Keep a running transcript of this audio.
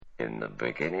In the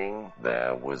beginning,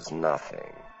 there was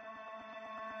nothing.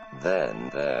 Then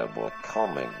there were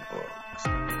comic books.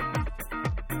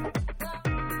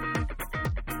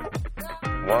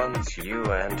 Once you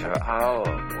enter our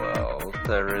world,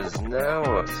 there is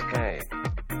no escape.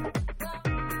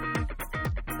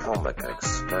 Comic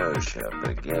exposure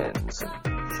begins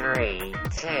in 3,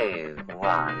 2,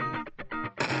 1.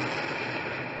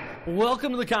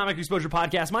 Welcome to the Comic Exposure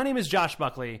Podcast. My name is Josh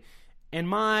Buckley, and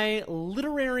my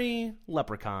literary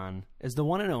leprechaun is the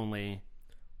one and only...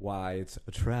 Why, it's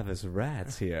Travis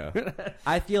Ratz here.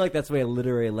 I feel like that's the way a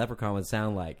literary leprechaun would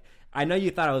sound like. I know you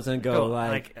thought I was going to go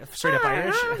like straight up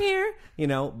Irish. I'm here, you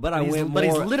know, but I went more... But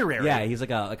he's literary. Yeah, he's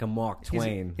like a Mark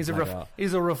Twain. He's a refined.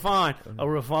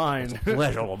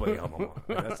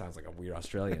 That sounds like a weird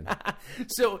Australian.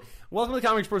 So, welcome to the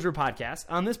Comic Exposure Podcast.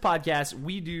 On this podcast,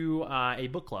 we do a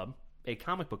book club, a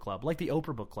comic book club, like the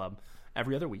Oprah Book Club,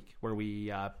 every other week, where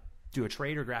we do a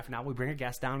trade or graphic novel. We bring a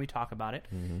guest down, we talk about it.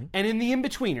 Mm-hmm. And in the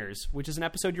In-Betweeners, which is an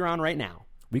episode you're on right now.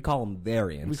 We call them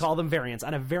variants. We call them variants.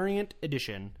 On a variant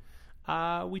edition,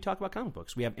 we talk about comic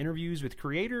books. We have interviews with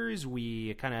creators.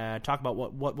 We kind of talk about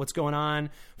what's going on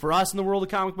for us in the world of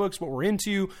comic books, what we're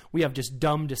into. We have just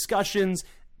dumb discussions.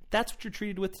 That's what you're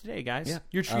treated with today, guys. Yeah.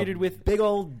 You're treated with big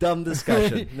old dumb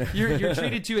discussion. you're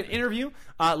treated to an interview.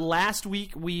 Last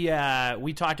week we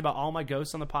talked about All My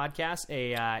Ghosts on the podcast,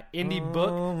 a indie book.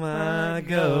 All My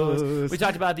Ghosts. We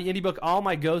talked about the indie book All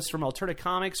My Ghosts from Alterna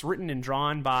Comics, written and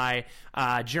drawn by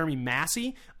Jeremy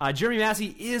Massey. Jeremy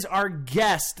Massey is our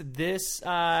guest this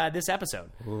episode.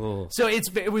 Ooh. So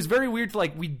it was very weird.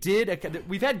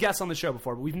 We've had guests on the show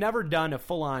before, but we've never done a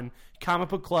full on comic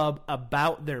book club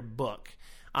about their book.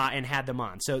 And had them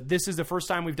on. So this is the first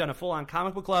time we've done a full-on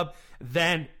comic book club,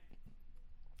 then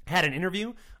had an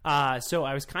interview. So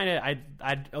I was kind of,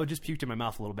 I just puked in my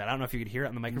mouth a little bit. I don't know if you could hear it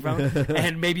on the microphone,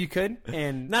 and maybe you could.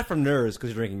 And not from nerves because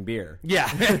you're drinking beer. Yeah.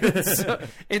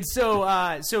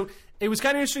 So it was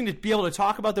kind of interesting to be able to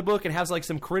talk about the book and have like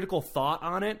some critical thought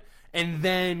on it, and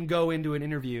then go into an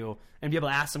interview and be able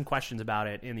to ask some questions about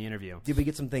it in the interview. Did we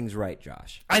get some things right,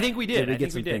 Josh? I think we did. Did we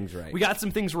get some things right? We got some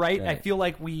things right. Okay. I feel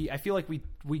like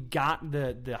we got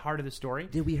the heart of the story.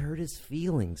 Did we hurt his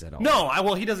feelings at all? No.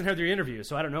 Well, he doesn't have the interview,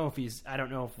 so I don't know if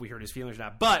we hurt his feelings or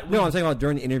not. But I'm saying about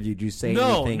during the interview. Did you say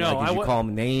anything? No. Did you call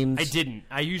him names? I didn't.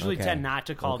 I usually tend not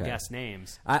to call guest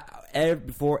names.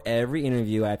 Before every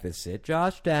interview, I have to sit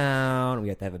Josh down. We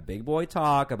have to have a big boy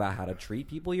talk about how to treat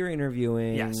people you're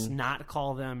interviewing. Yes, not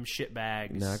call them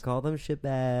shitbags. Not call them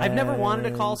shitbags. I've never wanted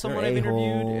to call someone I've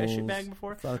interviewed a shitbag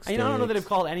before. I don't know that I've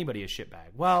called anybody a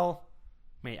shitbag. Well,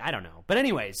 I don't know. But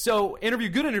anyway, so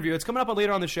good interview. It's coming up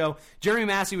later on the show. Jeremy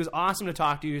Massey was awesome to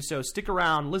talk to you, so stick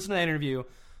around, listen to that interview.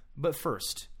 But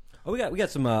first... we got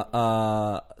some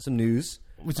news.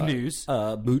 With some news.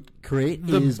 Boot Crate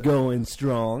is going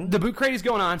strong. The Boot Crate is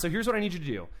going on, so here's what I need you to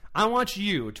do. I want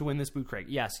you to win this Boot Crate.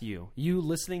 Yes, you. You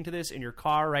listening to this in your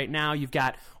car right now. You've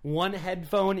got one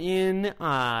headphone in,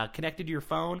 connected to your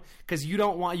phone, because you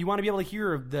want to be able to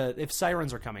hear if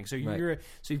sirens are coming. So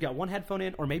you've got one headphone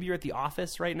in, or maybe you're at the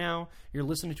office right now. You're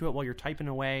listening to it while you're typing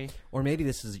away. Or maybe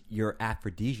this is your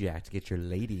aphrodisiac to get your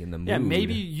lady in the mood. Yeah,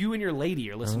 maybe you and your lady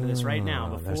are listening to this right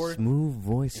now. Before smooth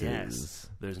voices. Yes,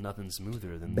 there's nothing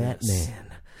smoother than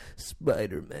Batman,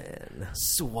 Spider-Man,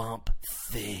 Swamp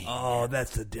Thing. Oh,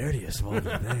 that's the dirtiest one of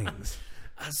the things.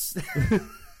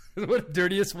 What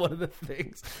dirtiest one of the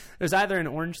things? There's either an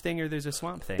orange thing or there's a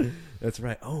swamp thing. That's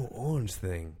right. Oh, orange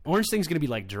thing. Orange thing's going to be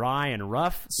like dry and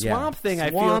rough. Swamp thing,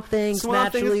 I feel. Swamp thing's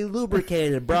naturally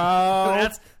lubricated, bro.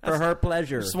 That's for her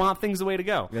pleasure. Swamp thing's the way to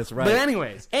go. That's right. But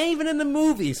anyways. And even in the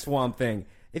movie Swamp Thing.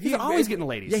 He's always getting the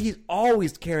ladies. Yeah, he's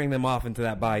always carrying them off into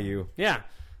that bayou. Yeah.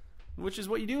 Which is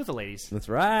what you do with the ladies. That's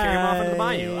right. Carry them off into the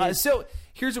bayou. So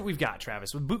here's what we've got,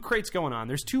 Travis. With Boot Crates going on,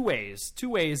 there's two ways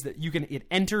that you can get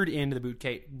entered into the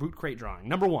Boot Crate drawing.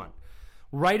 Number one,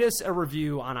 write us a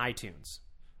review on iTunes.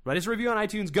 Write us a review on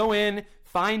iTunes. Go in,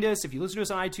 find us. If you listen to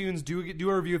us on iTunes, do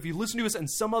a review. If you listen to us in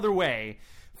some other way,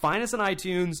 find us on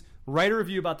iTunes, write a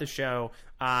review about the show,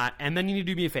 and then you need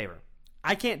to do me a favor.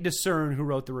 I can't discern who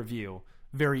wrote the review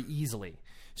very easily.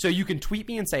 So you can tweet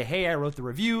me and say, hey, I wrote the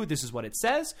review, this is what it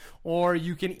says, or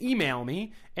you can email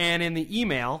me, and in the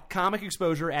email,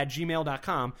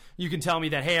 comicexposure@gmail.com, you can tell me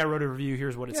that, hey, I wrote a review,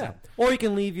 here's what it said. Or you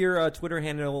can leave your Twitter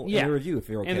handle in the review if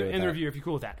you're okay with that. In the review, if you're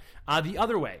cool with that. The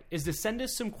other way is to send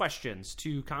us some questions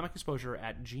to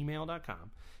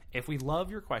comicexposure@gmail.com. If we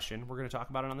love your question, we're going to talk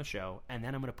about it on the show, and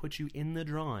then I'm going to put you in the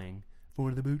drawing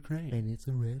for the Boot Crate. And it's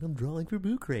a random drawing for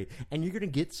Boot Crate. And you're going to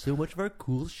get so much of our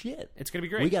cool shit. It's going to be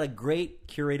great. We got a great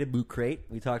curated Boot Crate.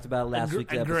 We talked about it last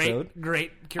week's episode.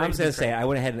 Great curated I'm just going to say, I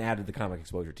went ahead and added the Comic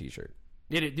Exposure t-shirt.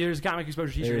 There's a comic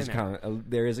exposure T-shirt in there.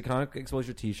 There is a comic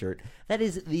exposure T-shirt. That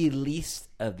is the least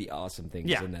of the awesome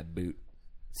things in that boot.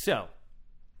 So,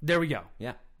 there we go.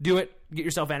 Yeah. Do it. Get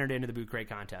yourself entered into the Boot Crate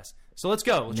contest. So let's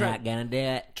go. Not gonna do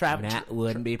it. That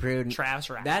wouldn't be prudent. Travis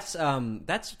Rapp.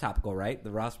 That's topical, right?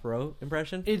 The Ross Perot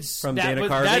impression. It's from Dana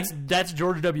Carvey. That's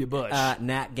George W. Bush.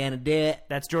 Not gonna do it.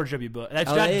 That's George W. Bush.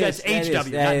 That's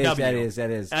H.W. That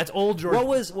is. That's old George. What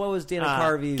was Dana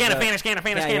Carvey's? Can I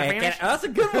finish? Oh, that's a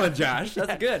good one, Josh.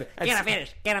 That's good. Can I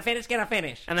finish?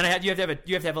 And then you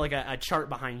have to have like a chart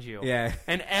behind you. Yeah.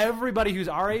 And everybody who's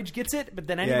our age gets it, but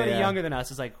then anybody younger than us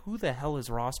is like, who the hell is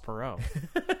Ross Perot?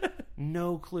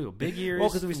 No clue. Big ears. Well,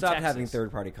 because we stopped Texas. having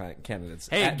third-party candidates.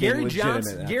 Hey, Gary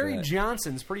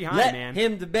Johnson's pretty high, let man.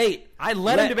 Him debate. I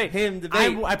let him debate.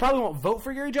 I probably won't vote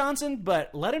for Gary Johnson,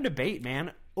 but let him debate,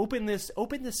 man. Open this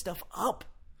stuff up.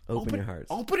 Open your hearts.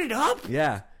 Open it up.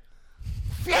 Yeah.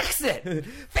 Fix it.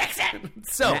 Fix it.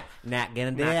 So not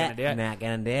gonna do it. Not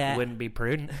gonna do it. Wouldn't be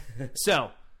prudent.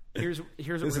 So here's what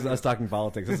this is us talking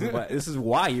politics. This is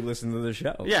why you listen to the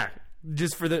show. Yeah.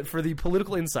 Just for the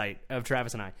political insight of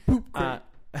Travis and I.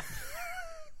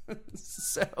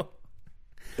 So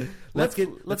let's get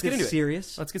into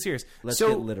serious. Let's get serious. Let's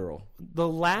get literal. The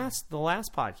last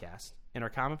podcast in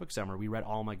our comic book summer, we read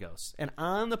All My Ghosts, and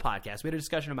on the podcast, we had a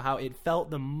discussion about how it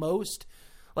felt the most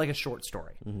like a short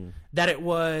story. Mm-hmm. That it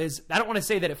was. I don't want to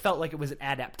say that it felt like it was an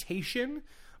adaptation,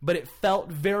 but it felt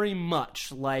very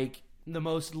much like the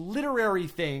most literary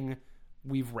thing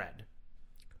we've read.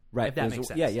 Right. If that makes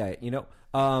sense. Yeah. You know,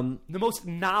 the most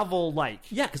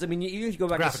novel-like. Yeah, because I mean, even if you go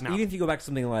back to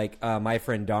something like My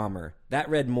Friend Dahmer, that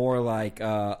read more like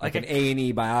an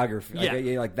A&E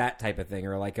biography, like that type of thing,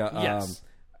 or like This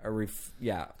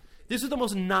is the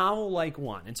most novel-like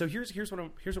one, and so here's what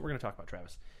we're going to talk about,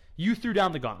 Travis. You threw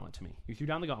down the gauntlet to me.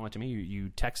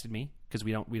 You texted me because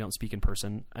we don't speak in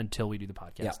person until we do the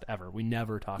podcast ever. We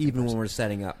never talk. Even when we're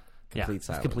setting up. Complete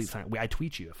silence. Complete silence. I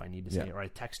tweet you if I need to say it, or I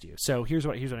text you. So here's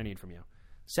what I need from you.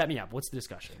 Set me up. What's the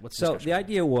discussion? The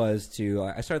idea was to.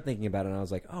 I started thinking about it, and I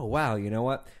was like, oh wow, you know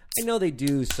what? I know they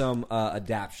do some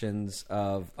adaptions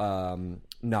of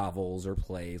novels or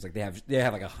plays. Like they have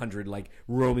like 100 like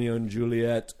Romeo and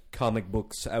Juliet comic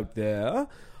books out there.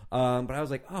 But I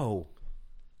was like, oh,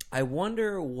 I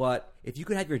wonder what if you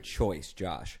could have your choice,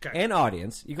 Josh, and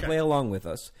audience. You can play along with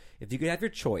us. If you could have your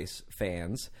choice,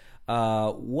 fans.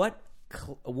 What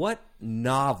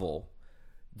novel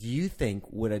do you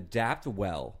think would adapt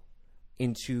well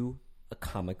into a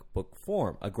comic book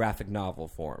form, a graphic novel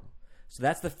form? So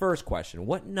that's the first question.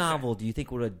 What novel do you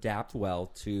think would adapt well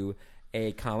to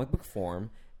a comic book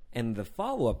form? And the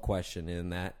follow-up question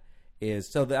in that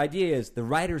is, so the idea is the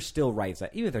writer still writes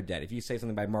that, even if they're dead. If you say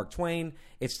something by Mark Twain,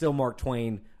 it's still Mark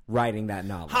Twain writing that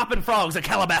novel. Hoppin' Frogs at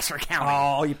Calabaster County.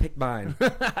 Oh, you picked mine.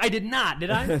 I did not, did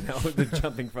I? No, the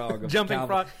Jumping Frog.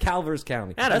 Frog. Calvers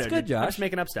County. That's good, Josh. I'm just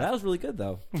making up stuff. That was really good,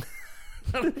 though.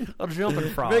 A Jumping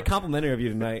Frog. Very complimentary of you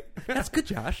tonight. That's good,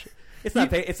 Josh. It's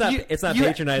not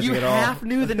patronizing at all. You half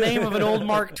knew the name of an old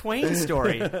Mark Twain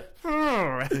story.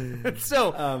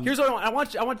 So here's what I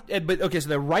want. But okay, so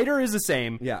the writer is the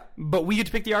same. Yeah. But we get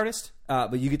to pick the artist.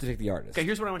 But you get to pick the artist. Okay,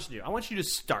 here's what I want you to do. I want you to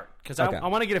start because I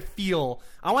want to get a feel.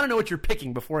 I want to know what you're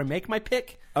picking before I make my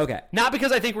pick. Okay. Not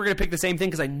because I think we're going to pick the same thing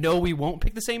because I know we won't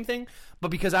pick the same thing, but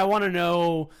because I want to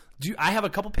know. I have a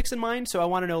couple picks in mind, so I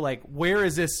want to know like where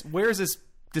is this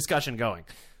discussion going?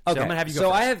 So okay. I'm gonna have you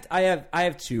go first. I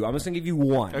have two. I'm just gonna give you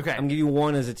one. Okay. I'm gonna give you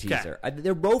one as a teaser. Okay.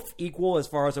 They're both equal as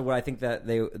far as what I think that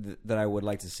I would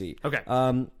like to see. Okay.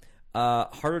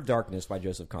 Heart of Darkness by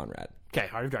Joseph Conrad. Okay,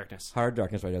 Heart of Darkness. Heart of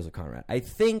Darkness by Joseph Conrad. I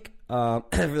think for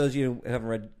those of you who haven't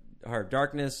read Heart of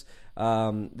Darkness,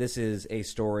 this is a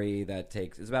story that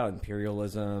it's about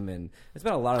imperialism and it's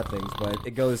about a lot of things, but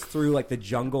it goes through like the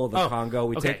jungle of the Congo.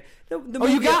 We take the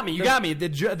movie, you got me.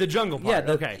 The jungle part.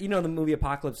 Yeah. Okay. You know the movie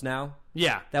Apocalypse Now?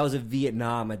 Yeah. That was a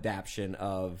Vietnam adaptation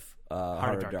of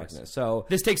Heart of Darkness. So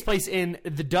this takes place in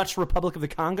the Dutch Republic of the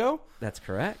Congo? That's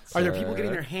correct. Are there people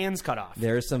getting their hands cut off?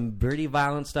 There's some pretty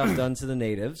violent stuff done to the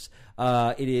natives.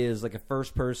 It is like a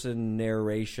first-person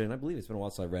narration. I believe it's been a while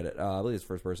since I read it. I believe it's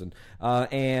first-person.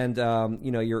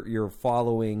 You're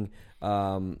following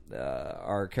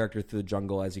our character through the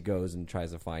jungle as he goes and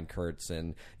tries to find Kurtz,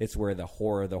 and it's where the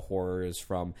horror is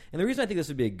from. And the reason I think this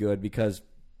would be good because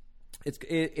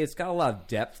it's got a lot of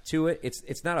depth to it.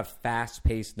 It's not a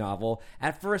fast-paced novel.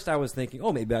 At first, I was thinking,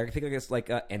 maybe I could think it's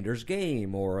like a Ender's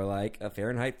Game or like a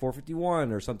Fahrenheit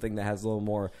 451 or something that has a little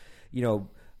more,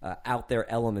 out there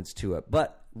elements to it.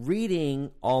 But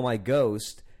reading All My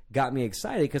Ghost got me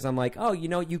excited because I'm like,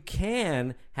 you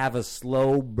can have a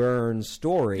slow burn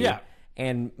story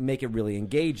and make it really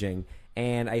engaging.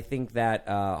 And I think that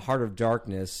Heart of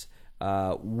Darkness,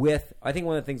 I think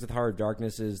one of the things with Heart of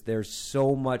Darkness is there's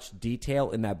so much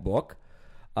detail in that book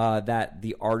that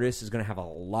the artist is going to have a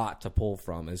lot to pull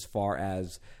from as far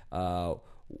as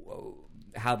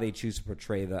how they choose to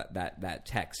portray that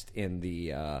text in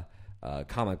the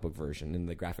comic book version, in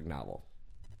the graphic novel.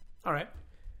 All right.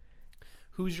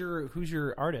 Who's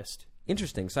your artist?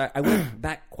 Interesting. So I went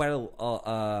back quite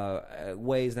a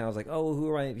ways, and I was like, oh, who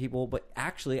are my people? But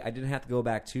actually, I didn't have to go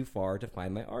back too far to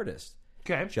find my artist.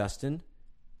 Okay. Justin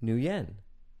Nguyen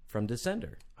from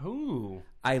Descender. Ooh.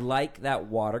 I like that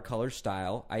watercolor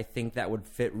style. I think that would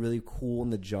fit really cool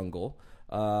in the jungle.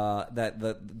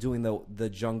 Doing the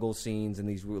jungle scenes and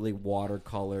these really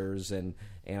watercolors, and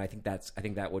I think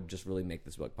that would just really make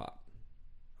this book pop.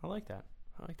 I like that.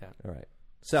 All right.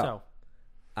 So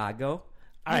I go.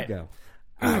 All right. Go.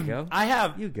 I go. I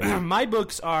have. You go. My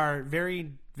books are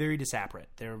very, very disparate.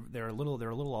 They're a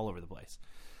little all over the place.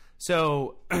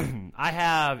 So I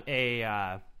have a.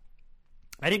 I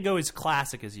didn't go as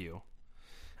classic as you.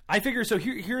 I figure. So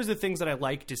here's the things that I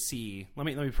like to see. Let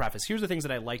me preface. Here's the things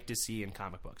that I like to see in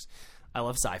comic books. I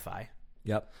love sci-fi.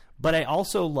 Yep. But I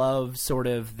also love sort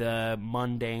of the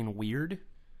mundane weird.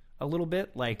 A little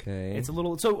bit, like It's a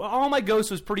little. So All My Ghosts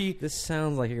was pretty. This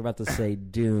sounds like you're about to say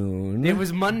Dune. It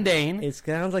was mundane. It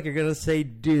sounds like you're going to say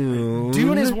Dune.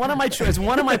 Dune is one of my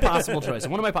possible choices.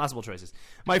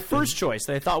 My first choice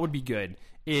that I thought would be good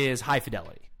is High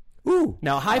Fidelity. Ooh.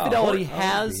 Now High Fidelity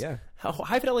has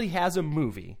a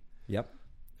movie. Yep.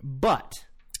 But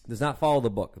does not follow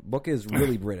the book. The book is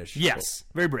really British. Yes,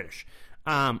 very British.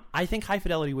 I think High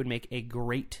Fidelity would make a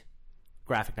great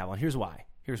graphic novel, and here's why.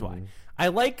 I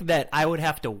like that I would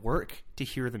have to work to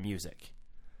hear the music.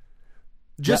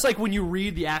 Just like when you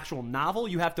read the actual novel,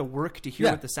 you have to work to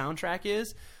hear what the soundtrack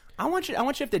is. I want you to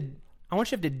have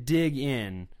to dig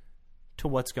in to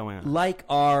what's going on. Like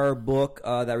our book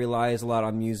that relies a lot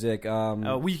on music.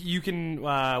 We can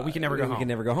never go home. We can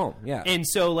never go home. Yeah. And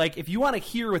so, like, if you want to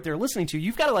hear what they're listening to,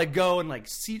 you've got to go and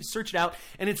search it out,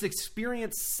 and it's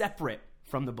experience separate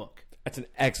from the book. That's an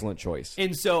excellent choice.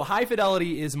 And so High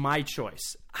Fidelity is my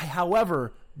choice. I,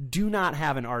 however, do not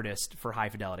have an artist for High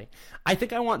Fidelity. I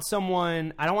think I want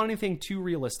someone... I don't want anything too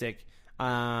realistic.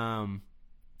 What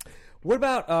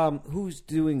about who's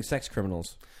doing Sex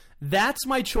Criminals? That's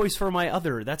my choice for my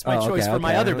other. That's my choice for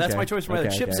my other. That's my choice for my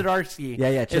other. Chip Zdarsky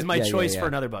is my choice for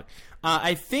another book.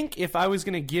 I think if I was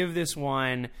going to give this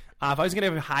one... if I was going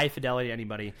to have High Fidelity to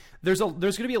anybody, there's going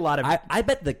to be a lot of... I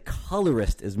bet the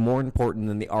colorist is more important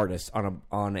than the artist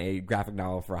on a graphic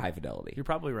novel for High Fidelity. You're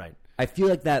probably right. I feel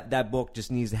like that book just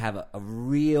needs to have a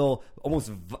real,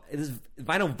 almost...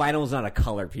 Vinyl is not a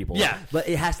color, people. Yeah. But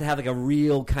it has to have a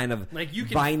real kind of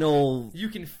vinyl... You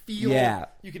can feel... Yeah.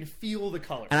 You can feel the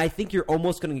color. And I think you're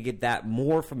almost going to get that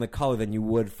more from the color than you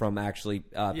would from actually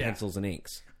pencils and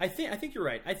inks. I think you're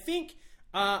right. I think...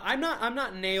 I'm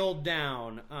not nailed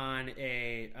down on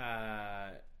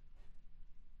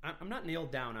I'm not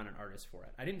nailed down on an artist for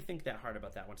it. I didn't think that hard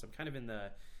about that one, so I'm kind of in the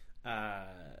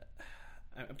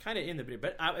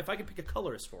but if I could pick a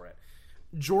colorist for it,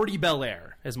 Jordi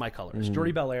Belair is my colorist.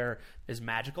 Jordi Belair is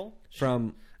magical.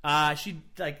 She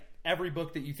like every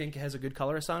book that you think has a good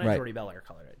colorist on it. Right. Jordi Belair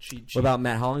colored it. What about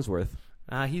Matt Hollingsworth?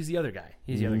 He's the other guy.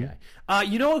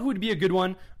 You know who would be a good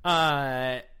one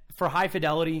for High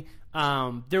Fidelity?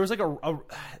 There was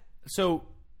so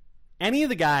any of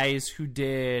the guys who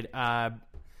did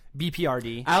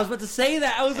BPRD. I was about to say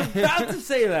that.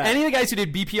 Any of the guys who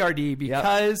did BPRD,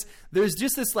 because there's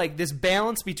just this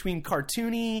balance between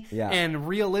cartoony and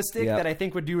realistic that I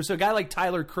think would do. So a guy like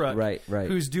Tyler Crook, right,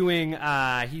 who's doing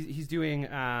he's doing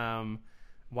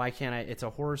why can't I? It's a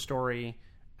horror story.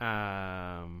 Harrow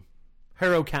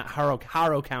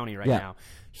County now.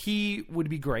 He would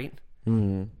be great.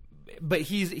 Mm-hmm. But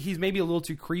he's maybe a little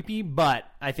too creepy, but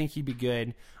I think he'd be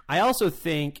good. I also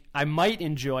think I might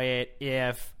enjoy it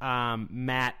if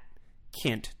Matt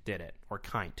Kint did it, or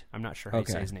Kint. I'm not sure how you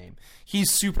say his name.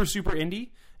 He's super, super indie.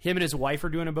 Him and his wife are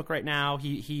doing a book right now.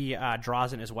 He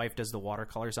draws it, and his wife does the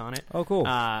watercolors on it. Oh, cool.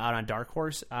 Out on Dark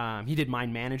Horse. He did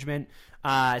Mind Management.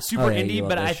 Super indie,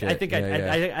 but I think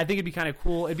it'd be kind of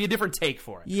cool. It'd be a different take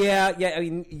for it. Yeah. I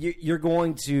mean, you're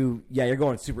going super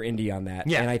indie on that.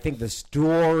 Yeah. And I think the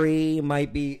story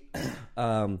might be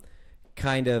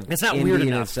kind of it's not indie weird in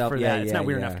enough itself. for that. It's not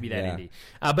weird enough to be that indie.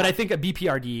 But I think a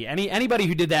BPRD, anybody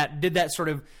who did that sort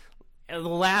of the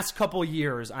last couple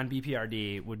years on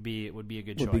BPRD would be a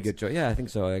good choice. Would be a good choice. Yeah, I think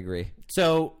so. I agree.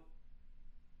 So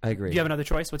I agree. Do you have another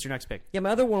choice? What's your next pick? Yeah, my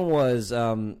other one was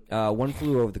One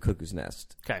Flew Over the Cuckoo's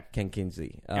Nest. Okay. Ken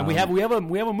Kingsley. And we have a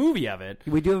movie of it.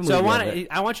 We do have a So movie of it.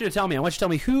 I want you to tell me. I want you to tell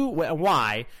me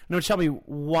why. No, tell me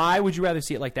why would you rather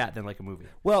see it like that than like a movie?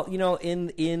 Well,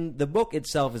 in the book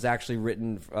itself is actually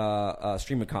written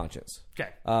stream of conscience.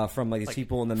 Okay. From like these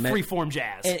people in the freeform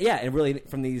jazz. and really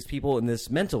from these people in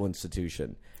this mental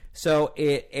institution. So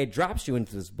it drops you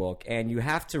into this book, and you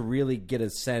have to really get a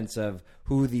sense of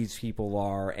who these people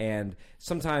are. And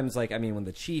sometimes, when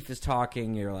the chief is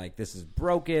talking, you're like, this is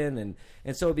broken.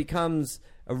 And so it becomes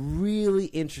a really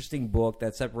interesting book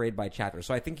that's separated by chapters.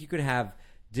 So I think you could have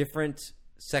different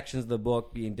sections of the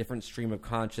book being different stream of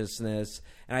consciousness.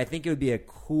 And I think it would be a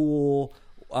cool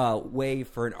way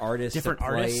for an artist different to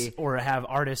play. Artists, or have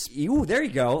artists. Ooh, there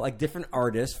you go. Like different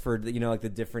artists for the, the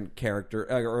different character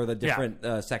or the different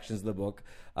sections of the book.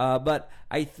 But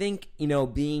I think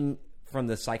being from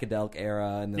the psychedelic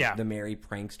era and the merry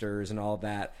pranksters and all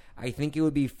that, I think it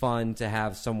would be fun to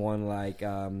have someone like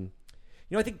I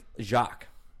think Jacques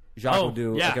will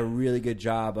do like a really good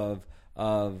job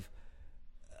of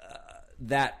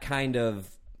that kind of.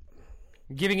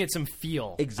 Giving it some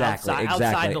feel. Exactly.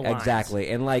 Outside the lines.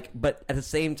 Exactly. And but at the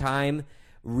same time,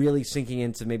 really sinking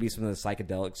into maybe some of the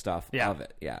psychedelic stuff of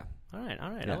it. Yeah. All right.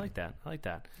 Yeah. I like that.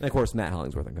 And of course, Matt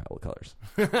Hollingsworth in Colors.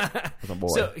 That's my boy.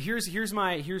 So here's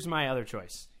my other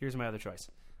choice.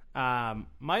 My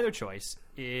other choice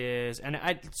is,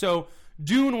 so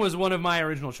Dune was one of my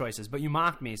original choices, but you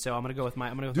mocked me, so I'm gonna go with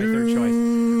my third choice.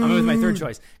 I'm gonna go with my third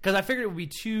choice because I figured it would be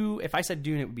too. If I said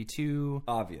Dune, it would be too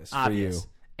obvious. For you.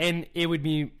 And it would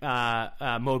be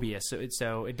Mobius,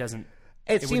 so it doesn't.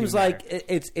 It seems like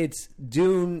it's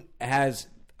Dune has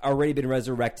already been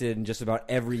resurrected in just about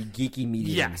every geeky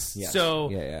medium. Yes.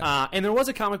 So, and there was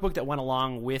a comic book that went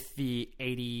along with the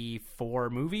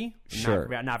 '84 movie. Sure.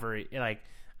 Not very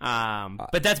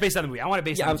but that's based on the movie. I want to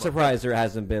base. Yeah, on the I'm book. surprised there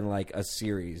hasn't been like a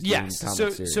series. Yes.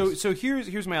 Series. So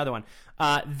here's my other one.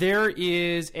 There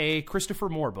is a Christopher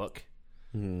Moore book.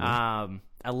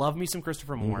 I love me some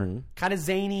Christopher Moore. Kind of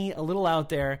zany, a little out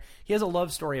there. He has a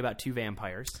love story about two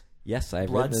vampires. Yes,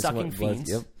 I've read read this blood-sucking fiends.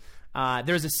 Yep.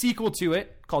 There's a sequel to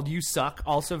it called You Suck,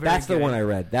 also very That's good. the one I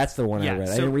read. I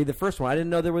didn't read the first one. I didn't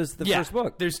know there was the first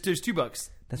book. There's two books.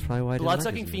 That's probably why I didn't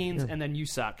Blood-sucking fiends and then You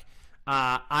Suck.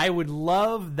 I would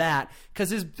love that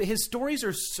because his stories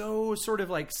are so sort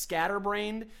of like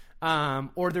scatterbrained.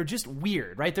 Or they're just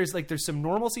weird, right? There's some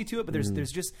normalcy to it, but there's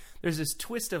this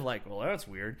twist of like, well, that's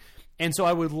weird. And so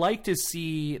I would like to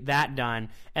see that done.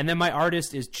 And then my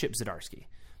artist is Chip Zdarsky.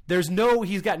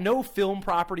 He's got no film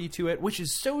property to it, which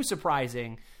is so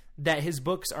surprising that his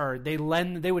books I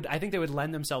think they would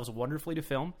lend themselves wonderfully to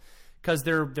film because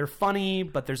they're funny,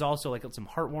 but there's also like some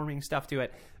heartwarming stuff to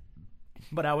it.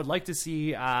 But I would like to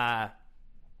see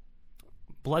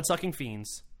Blood-Sucking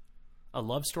Fiends, a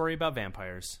love story about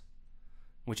vampires,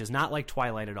 which is not like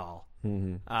Twilight at all.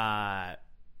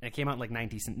 It came out in like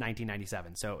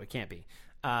 1997, so it can't be.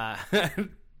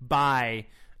 By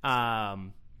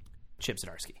Chip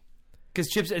Zdarsky. Because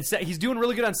he's doing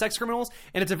really good on Sex Criminals,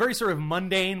 and it's a very sort of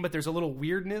mundane, but there's a little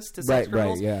weirdness to Sex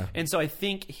Criminals. Right, yeah. And so I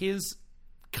think his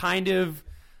kind of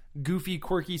goofy,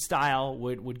 quirky style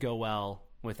would go well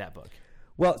with that book.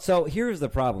 Well, so here's the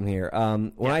problem here.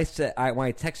 When I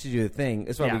texted you the thing,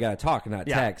 this is why we got to talk, not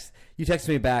text. You texted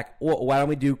me back. Well, why don't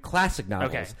we do classic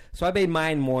novels? Okay. So I made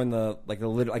mine more in the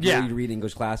you read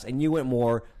English class, and you went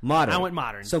more modern. I went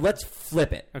modern. So let's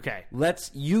flip it. Okay.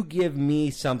 You give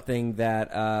me something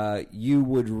that you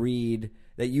would read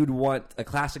that you'd want a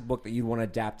classic book that you'd want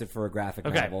adapted for a graphic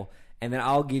novel, and then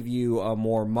I'll give you a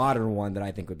more modern one that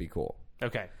I think would be cool.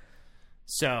 Okay.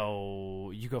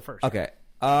 So you go first. Okay.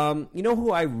 You know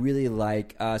who I really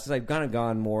like? Since I've kind of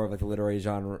gone more of like the literary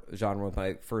genre with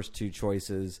my first two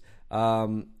choices,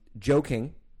 Joe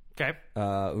King, okay,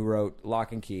 who wrote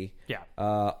Lock and Key,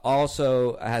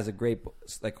 also has a great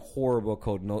horror book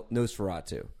called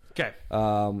Nosferatu. Okay,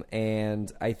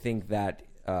 and I think that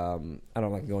I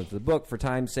don't like to go into the book for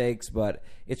time's sakes, but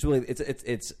it's really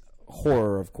it's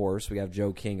horror, of course. We have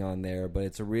Joe King on there, but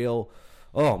it's a real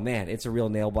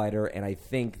nail biter, and I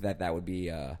think that would be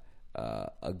a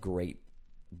great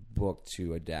book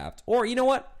to adapt. Or you know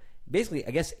what? Basically,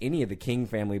 I guess any of the King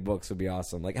family books would be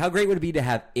awesome. Like, how great would it be to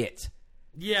have it?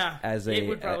 Yeah, it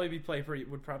would probably play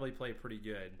pretty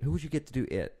good. Who would you get to do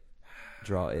it?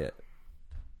 Draw it.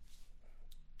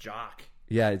 Jock.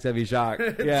 Yeah, it's gonna be Jacques.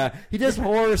 Yeah, he does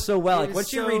horror so well. Like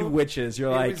once you read Witches, you're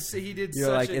like,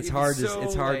 it's hard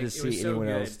to see anyone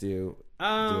else do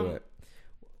it.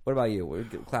 What about you?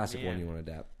 What classic one you want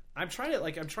to adapt? I'm trying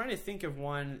to think of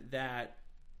one that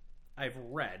I've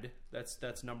read.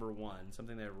 That's number one.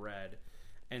 Something that I've read,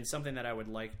 and something that I would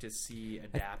like to see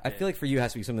adapted. I feel like for you it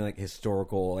has to be something like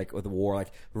historical, like with the war,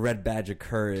 like Red Badge of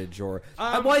Courage, or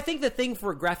well, I think the thing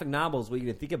for graphic novels, what you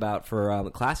can think about for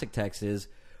classic text is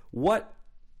what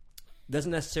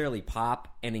doesn't necessarily pop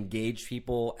and engage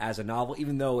people as a novel,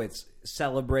 even though it's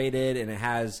celebrated and it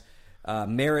has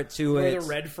merit to it. Where the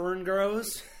red fern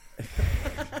grows.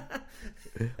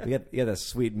 We got a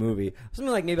sweet movie,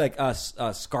 something like maybe like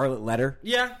Scarlet Letter.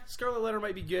 Yeah, Scarlet Letter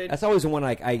might be good. That's always the one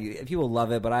like people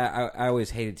love it, but I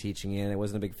always hated teaching it. I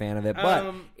wasn't a big fan of it,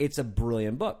 but it's a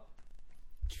brilliant book.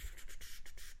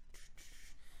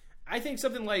 I think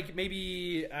something like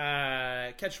maybe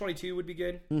Catch-22 would be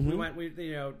good.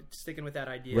 We sticking with that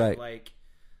idea Right. of like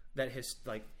that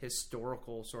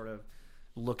historical sort of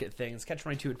look at things.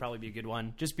 Catch-22 would probably be a good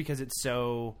one, just because it's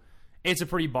a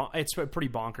pretty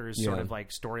bonkers sort of like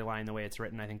storyline the way it's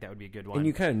written. I think that would be a good one. And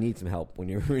you kind of need some help when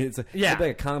you're it's like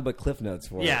a comic book cliff notes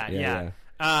for it. Yeah.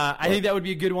 I think that would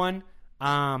be a good one. But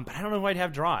I don't know who I'd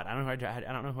have draw it. I don't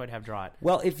know who I'd have draw it.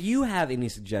 Well, if you have any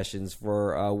suggestions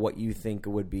for what you think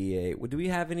would be do we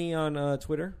have any on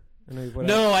Twitter?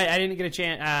 No, I didn't get a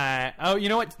chance. Oh, you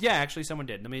know what? Yeah, actually, someone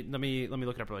did. Let me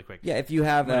look it up really quick. Yeah, if you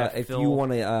have, if you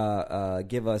want to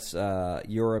give us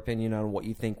your opinion on what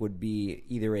you think would be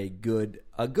either a good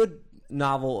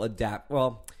novel adapt.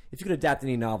 Well, if you could adapt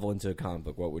any novel into a comic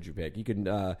book, what would you pick? You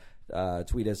can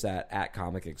tweet us at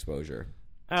Comic Exposure.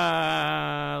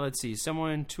 Let's see.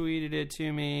 Someone tweeted it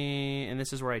to me, and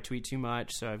this is where I tweet too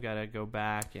much, so I've got to go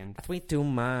back and I tweet too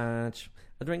much.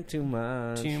 I drink too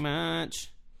much. Too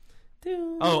much.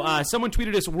 Someone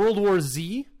tweeted us World War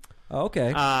Z. Oh,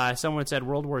 okay. Someone said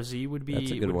World War Z would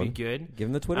be good. Give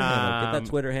them the Twitter handle. Get that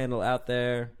Twitter handle out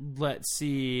there. Let's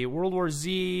see. World War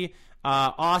Z.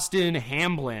 Austin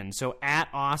Hamblin. So at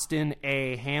Austin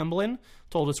A. Hamblin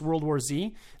told us World War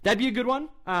Z. That'd be a good one.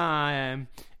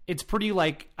 It's pretty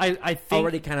like I think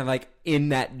already kind of like in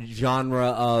that genre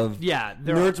of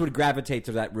nerds would gravitate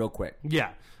to that real quick. Yeah.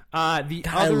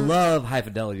 I love High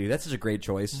Fidelity. That's such a great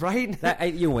choice,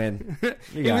 right? You win.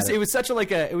 It was such a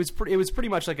like a it was pretty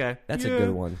much like a that's a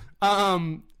good one.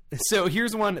 So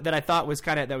here's one that I thought was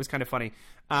kind of funny.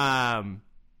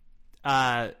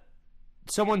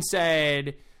 Someone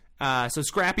said. So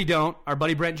Scrappy Don't, our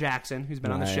buddy Brent Jackson, who's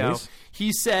been on the show,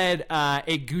 he said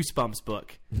a Goosebumps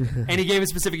book. And he gave a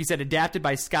specific, he said, adapted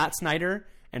by Scott Snyder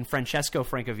and Francesco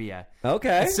Francavilla.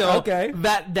 Okay. So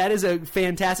that is a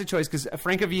fantastic choice, because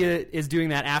Francavilla is doing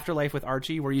that Afterlife with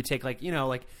Archie, where you take like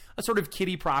a sort of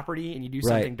kiddie property and you do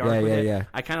something dark with it. Yeah.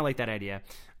 I kind of like that idea.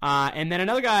 And then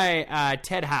another guy,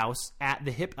 Ted House at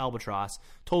the Hip Albatross,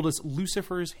 told us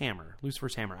Lucifer's Hammer.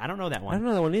 I don't know that one. I don't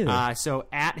know that one either. So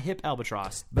at Hip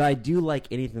Albatross. But I do like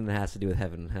anything that has to do with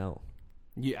heaven and hell.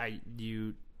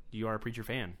 You are a Preacher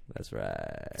fan. That's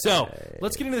right. So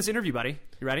let's get into this interview, buddy.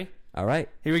 You ready? All right.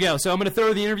 Here we go. So I'm going to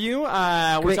throw the interview.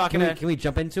 Can we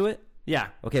jump into it? Yeah.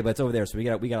 Okay, but it's over there, so we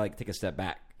got like take a step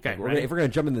back. Okay. If we're going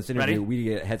to jump into this interview, we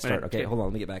get a head start. Ready? Okay, hold on.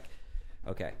 Let me get back.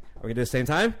 Okay. Are we going to do it at the same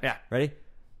time? Yeah. Ready?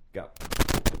 Go.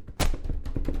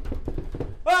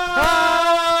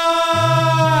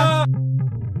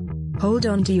 Hold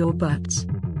on to your butts.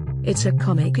 It's a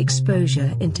Comic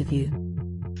Exposure interview.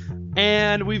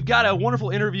 And we've got a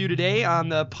wonderful interview today on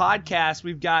the podcast.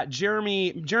 We've got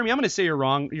Jeremy. Jeremy, I'm going to say your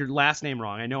last name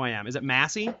wrong. I know I am. Is it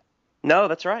Massey? No,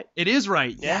 that's right. It is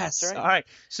right. Yeah, Yes. that's right. All right.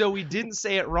 So we didn't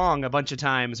say it wrong a bunch of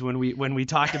times when we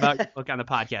talked about your book on the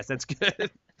podcast. That's good.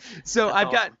 So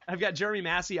I've got Jeremy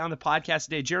Massey on the podcast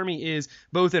today. Jeremy is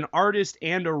both an artist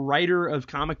and a writer of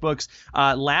comic books.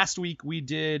 Last week we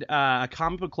did a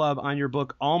comic book club on your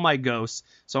book All My Ghosts.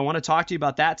 So I want to talk to you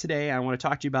about that today. I want to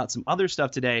talk to you about some other stuff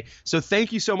today. So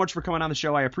thank you so much for coming on the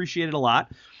show. I appreciate it a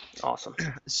lot. Awesome.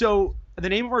 So the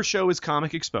name of our show is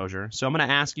Comic Exposure. So I'm going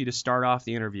to ask you to start off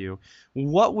the interview.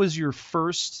 What was your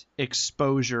first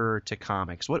exposure to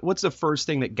comics? What's the first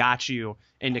thing that got you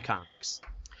into comics?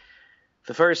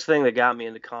 The first thing that got me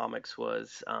into comics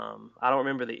was, I don't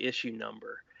remember the issue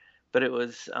number, but it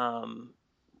was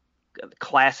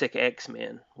Classic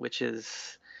X-Men, which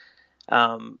is,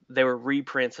 they were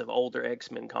reprints of older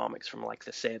X-Men comics from like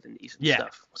the 70s and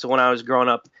stuff. So when I was growing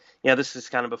up, this is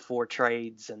kind of before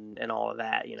trades and all of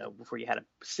that, before you had a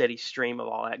steady stream of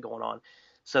all that going on.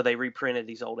 So they reprinted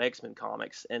these old X-Men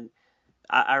comics. And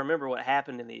I remember what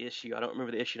happened in the issue. I don't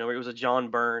remember the issue number. It was a John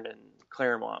Byrne and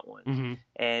Claremont one. Mm-hmm.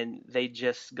 And they'd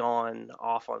just gone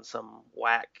off on some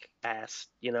whack ass,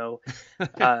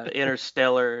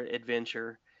 interstellar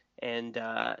adventure. And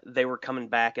they were coming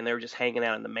back and they were just hanging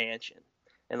out in the mansion.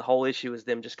 and the whole issue was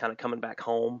them just kind of coming back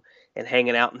home and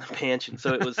hanging out in the mansion.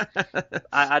 So it was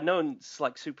I'd known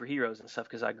like superheroes and stuff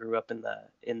because I grew up in the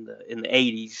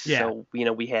 80s. Yeah. So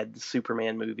we had the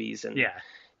Superman movies and Yeah.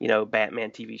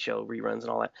 Batman TV show reruns and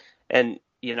all that, and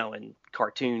and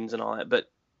cartoons and all that.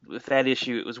 But with that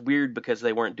issue, it was weird because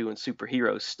they weren't doing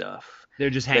superhero stuff.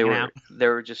 They're just hanging out. They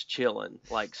were just chilling.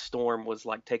 Like Storm was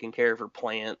like taking care of her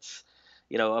plants,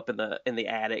 up in the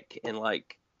attic, and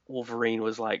like Wolverine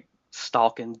was like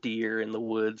stalking deer in the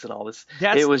woods and all this.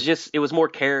 It was more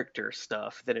character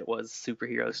stuff than it was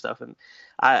superhero stuff. And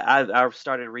I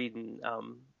started reading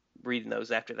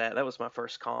those after that. That was my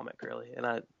first comic, really, and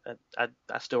I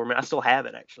still remember. I still have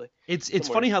it, actually. It's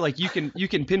funny how like you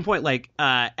can pinpoint like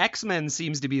X-Men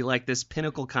seems to be like this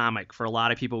pinnacle comic for a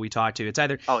lot of people we talk to. It's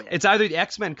either the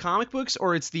X-Men comic books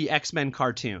or it's the X-Men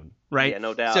cartoon, right? Yeah,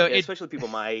 no doubt. So especially people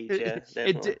my age.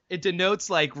 Yeah, it denotes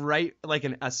like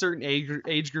a certain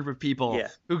age group of people Yeah.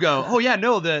 who go, oh yeah,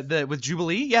 no, the with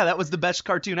Jubilee, yeah, that was the best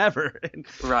cartoon ever.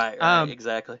 Right,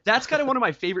 exactly. That's kind of one of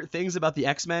my favorite things about the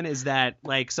X-Men is that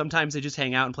like sometimes they just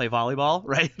hang out and play volleyball,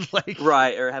 right? Like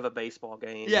right, or have a baseball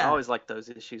game. Yeah. I always like those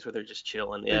issues where they're just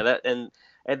chilling. Yeah, that and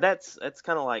that's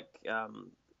kind of like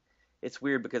it's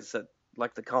weird because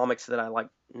like the comics that I like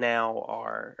now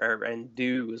and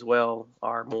do as well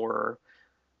are more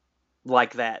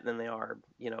like that than they are,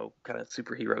 kind of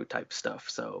superhero type stuff.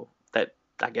 So that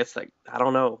I guess like I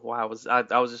don't know why I was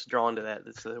just drawn to that.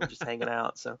 So they were just hanging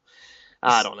out. So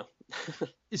I don't know.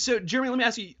 So Jeremy, let me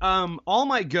ask you, All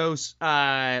My Ghosts,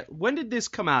 when did this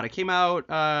come out? It came out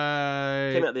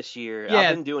this year. Yeah.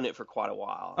 I've been doing it for quite a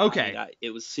while. Okay.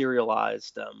 It was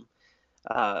serialized.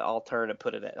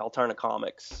 Alterna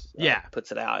Comics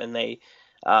puts it out, and they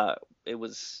it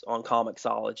was on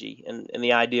Comixology, and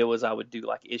the idea was I would do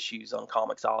like issues on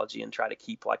Comixology and try to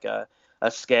keep like a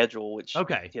schedule, which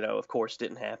of course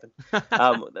didn't happen.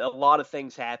 A lot of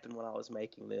things happened when I was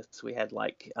making this. We had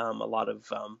like a lot of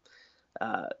some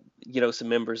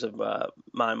members of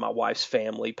my wife's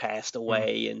family passed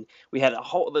away, and we had a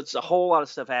whole lot of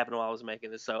stuff happen while I was making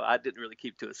this, so I didn't really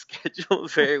keep to a schedule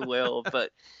very well.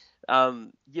 But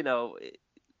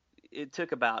it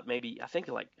took about maybe, I think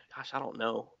like, gosh, I don't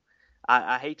know.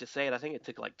 I hate to say it. I think it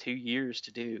took like 2 years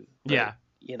to do. But, Yeah.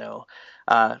 Hell,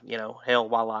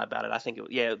 why lie about it? I think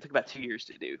it took about 2 years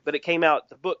to do, but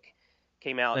the book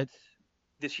came out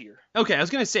this year. Okay. I was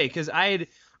going to say, cause I've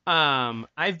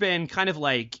been kind of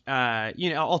like,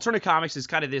 Alterna Comics is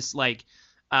kind of this like,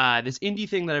 this indie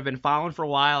thing that I've been following for a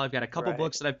while. I've got a couple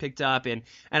books that I've picked up, and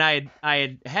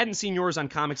I hadn't seen yours on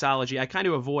Comixology. I tend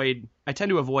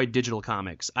to avoid digital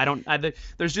comics.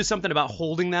 There's just something about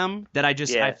holding them that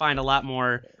I find a lot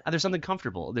more. There's something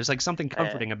comfortable. There's like something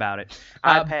comforting about it.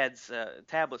 iPads,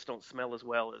 tablets don't smell as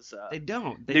well as they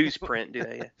don't. Newsprint, do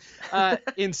they?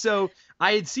 And so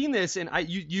I had seen this, and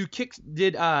did you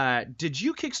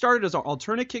Kickstarter it as an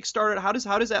Alterna Kickstarter? How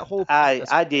does that whole process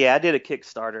I did a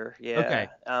Kickstarter. Yeah. Okay.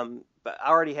 But I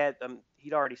already had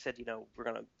he'd already said, we're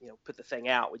gonna put the thing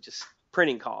out with just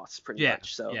printing costs pretty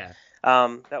much. So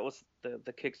that was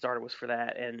the Kickstarter was for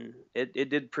that, and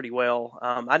it did pretty well.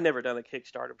 I'd never done a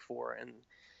Kickstarter before, and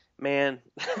man,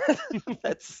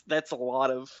 that's a lot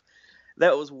of,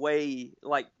 that was way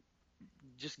like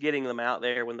just getting them out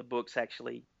there when the books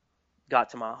actually got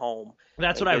to my home.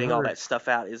 That's what I heard. Getting all that stuff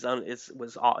out it's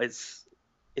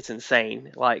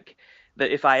insane. Like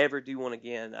that, if I ever do one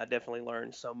again, I definitely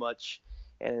learned so much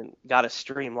and got to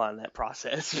streamline that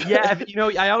process. Yeah,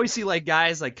 I always see like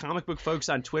guys like comic book folks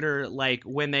on Twitter, like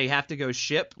when they have to go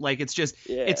ship, like it's just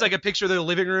it's like a picture of their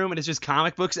living room and it's just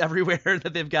comic books everywhere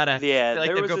that they've got to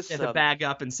to bag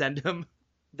up and send them.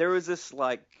 There was this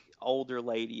like older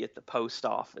lady at the post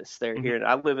office there here, and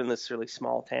I live in this really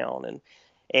small town,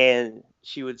 and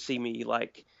she would see me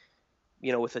like,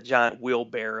 with a giant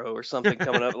wheelbarrow or something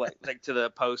coming up like to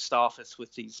the post office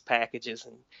with these packages,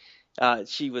 and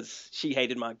she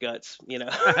hated my guts,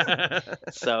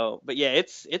 So, but yeah,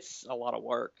 it's a lot of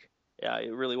work. Yeah,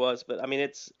 it really was. But I mean,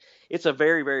 it's a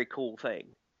very, very cool thing,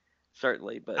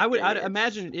 certainly. But I'd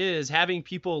imagine it is, having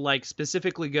people like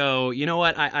specifically go, you know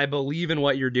what, I believe in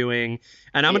what you're doing,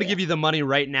 and I'm going to give you the money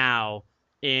right now.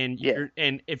 And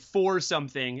it for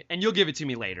something, and you'll give it to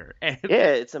me later.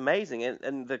 Yeah, it's amazing,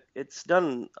 and it's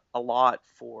done a lot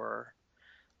for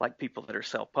like people that are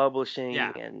self-publishing,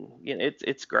 and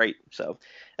it's great. So,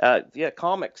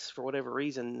 comics for whatever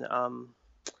reason,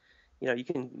 you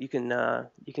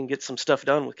can get some stuff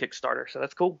done with Kickstarter, so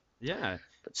that's cool. Yeah.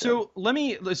 But, so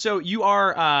you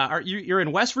are you're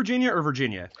in West Virginia or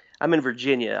Virginia? I'm in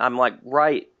Virginia. I'm like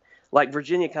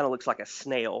Virginia kind of looks like a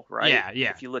snail, right?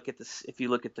 Yeah. If you look at the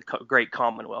Great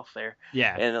Commonwealth there.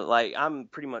 Yeah. And like I'm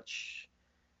pretty much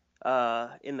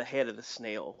in the head of the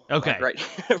Snail. Okay. Like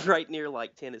right near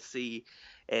like Tennessee,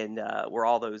 and where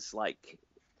all those like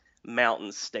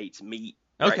mountain states meet.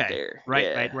 Okay. Right there. Right,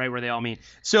 Yeah. right where they all meet.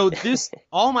 So this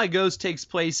All My Ghosts takes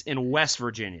place in West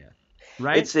Virginia,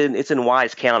 right? It's in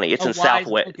Wise County. It's in Wise.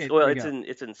 Southwest. Okay, well, there you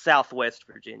it's in Southwest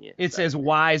Virginia. It so. says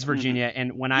Wise, Virginia,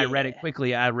 and when I read it Yeah.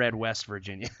 quickly, I read West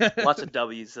Virginia. Lots of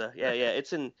W's. Yeah.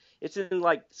 It's in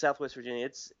like Southwest Virginia.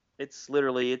 It's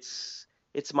literally it's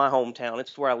my hometown.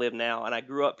 It's where I live now, and I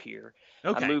grew up here.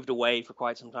 Okay. I moved away for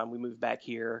quite some time. We moved back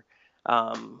here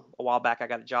a while back. I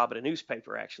got a job at a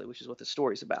newspaper actually, which is what the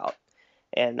story's about.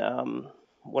 And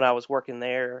when I was working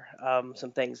there,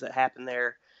 some things that happened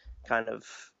there kind of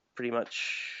pretty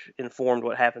much informed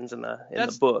what happens in the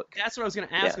book. That's what I was going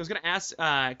to ask. Yeah. I was going to ask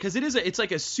because it's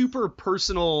like a super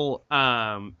personal.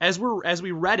 As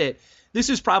we read it, this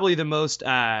is probably the most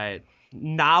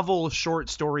novel short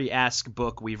story-esque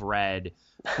book we've read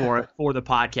for the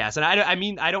podcast. And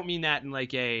I don't mean that in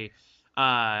like a.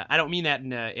 I don't mean that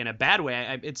in a bad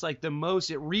way. It's like the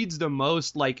most. It reads the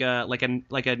most like a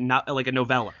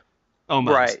novella,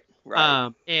 almost.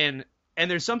 Right. And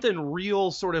there's something real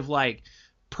sort of like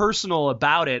personal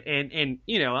about it. And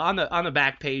you know, on the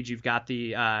back page you've got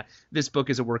the this book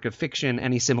is a work of fiction.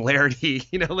 Any similarity,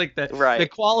 you know, like the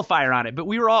qualifier on it. But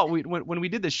when we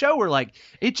did the show, we're like,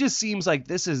 it just seems like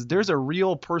there's a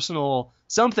real personal.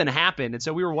 Something happened, and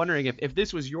so we were wondering if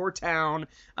this was your town,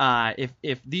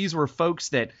 if these were folks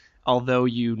that, although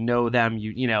you know them,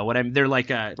 you know what they're like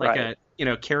a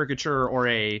caricature or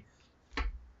a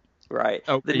right.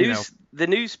 Oh, the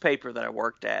newspaper that I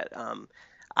worked at,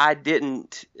 I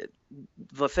didn't.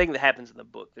 The thing that happens in the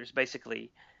book, there's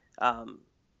basically,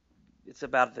 it's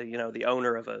about the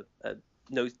owner of a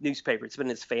newspaper. It's been in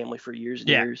his family for years and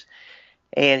years.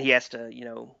 And he has to,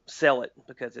 sell it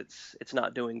because it's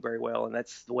not doing very well, and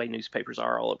that's the way newspapers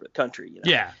are all over the country.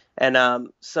 Yeah. And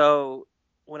so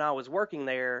when I was working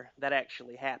there, that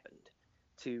actually happened.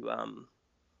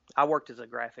 I worked as a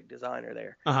graphic designer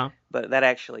there, but that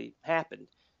actually happened.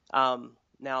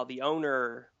 Now the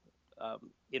owner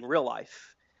in real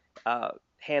life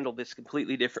handled this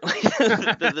completely differently.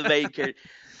 the main character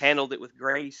handled it with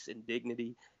grace and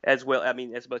dignity as well. I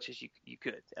mean, as much as you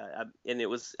could. And it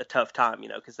was a tough time,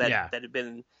 because that had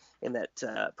been in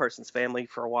that person's family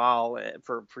for a while,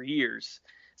 for years,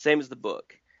 same as the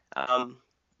book.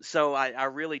 So I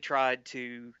really tried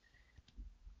to,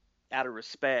 out of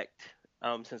respect,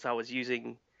 since I was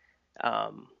using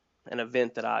an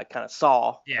event that I kind of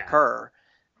saw occur,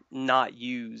 not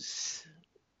use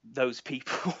those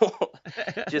people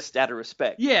just out of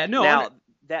respect. Yeah, no. Now,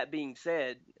 that being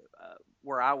said,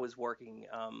 where I was working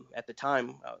at the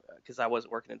time, because I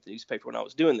wasn't working at the newspaper when I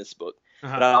was doing this book,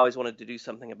 but I always wanted to do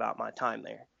something about my time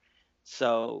there.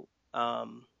 So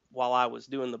while I was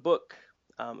doing the book,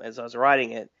 as I was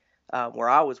writing it, where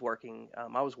I was working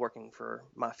for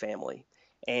my family,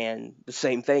 and the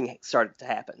same thing started to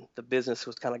happen. The business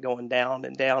was kind of going down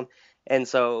and down, and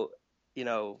so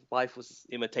life was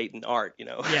imitating art.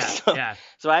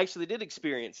 So I actually did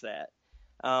experience that.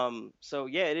 So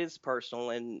yeah, it is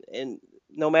personal, and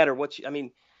no matter what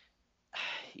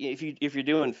if you're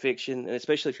doing fiction, and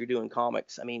especially if you're doing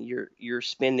comics, I mean, you're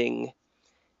spending,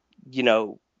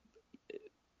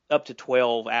 up to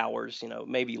 12 hours,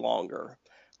 maybe longer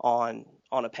on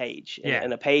a page.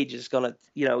 And a page is gonna,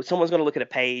 someone's gonna look at a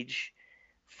page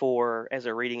as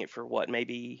they're reading it for what,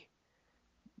 maybe,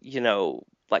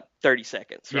 like 30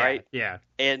 seconds, right? Yeah.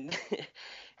 And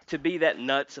to be that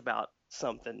nuts about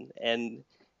something and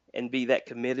be that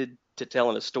committed to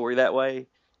telling a story that way,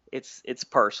 it's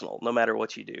personal, no matter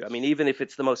what you do. I mean, even if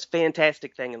it's the most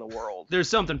fantastic thing in the world, there's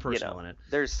something personal in it.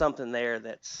 There's something there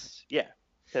that's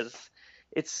because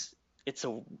it's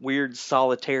a weird,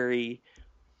 solitary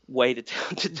way to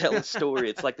tell a story.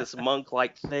 It's like this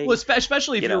monk-like thing. Well,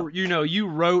 especially if you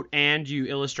wrote and you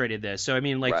illustrated this. So I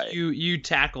mean, like you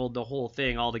tackled the whole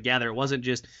thing all together. It wasn't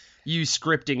just you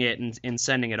scripting it and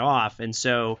sending it off. And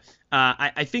so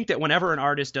I think that whenever an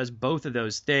artist does both of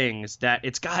those things, that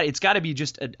it's got to be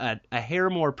just a hair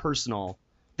more personal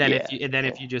than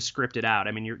if you just script it out.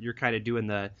 I mean, you're kind of doing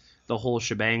the whole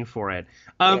shebang for it.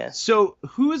 So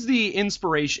who's the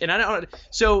inspiration? And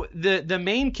so the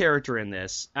main character in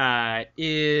this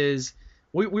is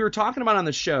we were talking about on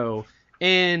the show,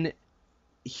 and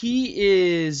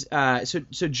he is so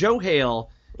Joe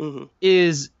Hale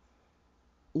is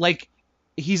like,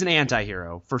 he's an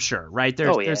anti-hero for sure, right?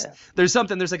 There's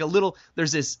something, there's like a little,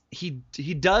 there's this, he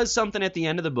does something at the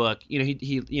end of the book,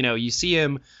 he you see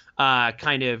him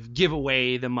kind of give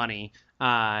away the money,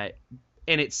 and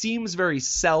it seems very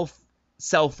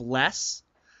selfless.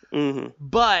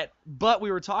 But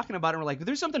we were talking about it, and we're like,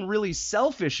 there's something really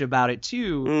selfish about it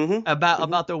too,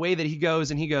 about the way that he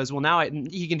goes, well, now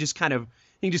he can just kind of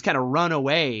run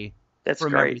away. That's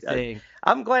from great. everything.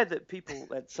 I'm glad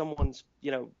that someone's,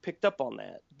 picked up on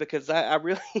that, because I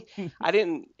really, I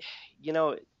didn't,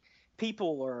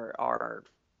 people are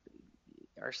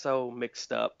so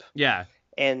mixed up. Yeah.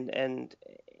 And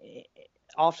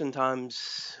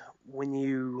oftentimes when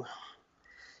you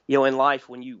in life,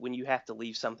 when you have to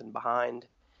leave something behind,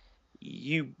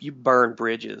 you burn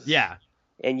bridges. Yeah.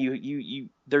 And you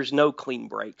there's no clean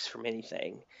breaks from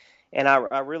anything. And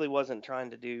I really wasn't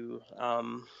trying to do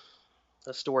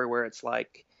a story where it's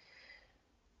like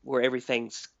where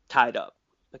everything's tied up,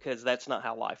 because that's not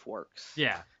how life works.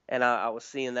 Yeah. And I was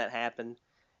seeing that happen,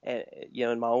 and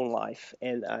in my own life,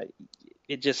 and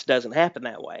it just doesn't happen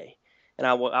that way. And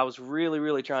I was really,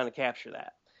 really trying to capture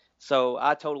that. So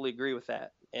I totally agree with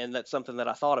that, and that's something that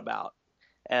I thought about.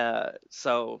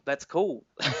 So that's cool.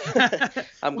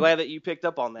 I'm glad that you picked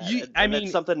up on that.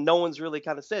 That's something no one's really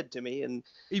kind of said to me, and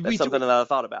that's something that I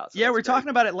thought about. So yeah, we're talking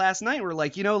about it last night. We're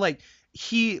like,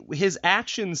 his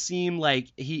actions seem like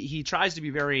he tries to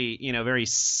be very, very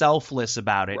selfless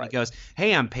about it. Right. He goes,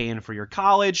 hey, I'm paying for your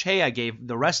college. Hey, I gave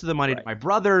the rest of the money to my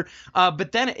brother.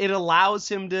 But then it allows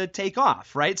him to take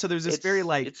off, right? So there's this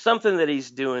it's something that he's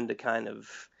doing to kind of,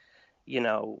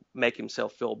 make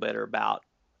himself feel better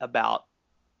about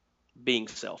being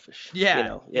selfish.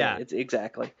 Yeah. It's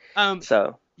exactly.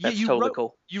 So that's totally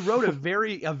cool. You wrote a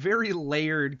very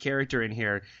layered character in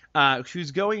here,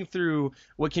 who's going through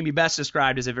what can be best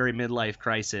described as a very midlife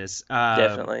crisis.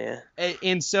 Definitely, yeah.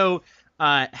 And so,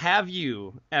 have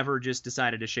you ever just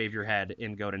decided to shave your head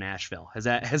and go to Nashville?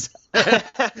 Yeah.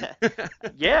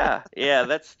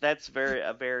 That's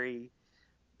very.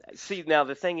 See, now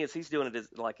the thing is, he's doing it as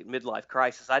like a midlife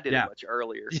crisis. I did it much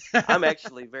earlier. I'm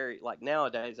actually very, like,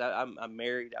 nowadays I'm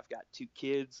married. I've got 2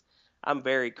 kids. I'm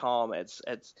very calm. It's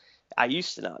I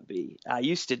used to not be. I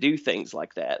used to do things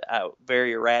like that.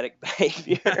 Very erratic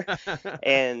behavior,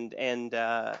 and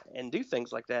do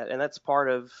things like that. And that's part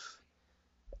of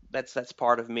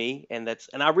me. And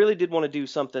I really did want to do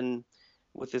something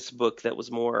with this book that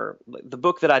was more the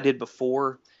book that I did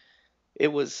before. It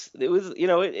was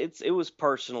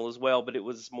personal as well, but it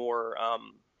was more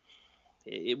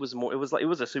it was a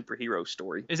superhero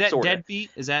story. Is that sorta. Deadbeat?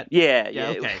 Is that Yeah,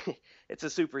 okay. It's a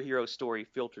superhero story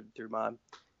filtered through my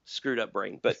screwed up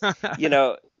brain. But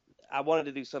I wanted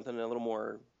to do something a little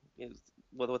more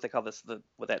what they call this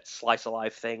with that slice of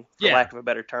life thing, for lack of a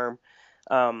better term.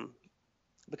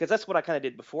 Because that's what I kind of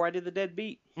did before I did the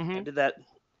Deadbeat. Mm-hmm. I did that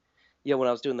when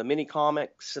I was doing the mini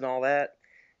comics and all that.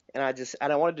 And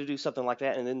I wanted to do something like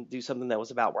that, and then do something that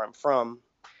was about where I'm from.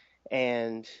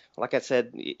 And like I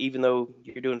said, even though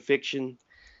you're doing fiction,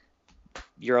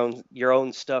 your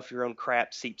own stuff, your own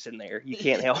crap seeps in there. You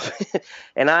can't help it.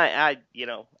 And I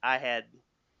had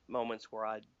moments where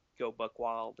I'd go buck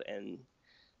wild and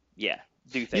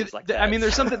do things like that. I mean,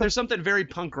 there's something very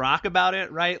punk rock about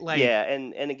it, right? Like, yeah,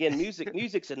 and again,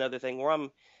 music's another thing where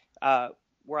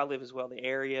where I live as well. The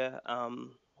area,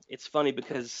 it's funny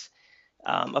because.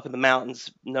 Up in the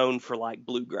mountains, known for like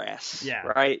bluegrass,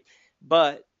 right?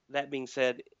 But that being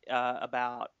said,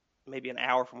 about maybe an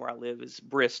hour from where I live is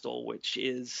Bristol, which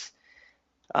is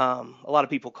a lot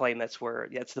of people claim that's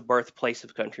the birthplace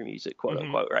of country music, quote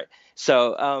unquote, right?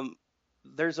 So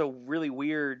there's a really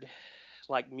weird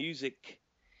like music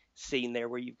scene there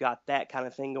where you've got that kind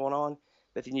of thing going on,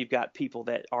 but then you've got people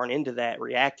that aren't into that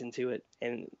reacting to it,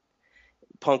 and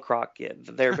punk rock,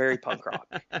 they're very punk rock,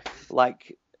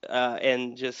 like.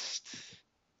 And just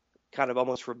kind of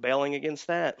almost rebelling against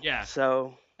that. Yeah.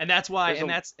 So. And that's why,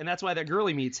 that's why that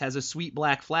Girly Meets has a sweet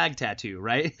black flag tattoo,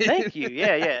 right? Thank you.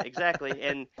 Yeah, exactly.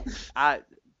 And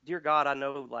dear God, I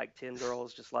know like 10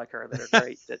 girls just like her that are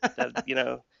great.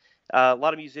 that a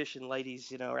lot of musician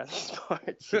ladies, around these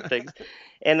parts and things.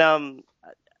 And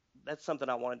that's something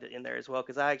I wanted to in there as well,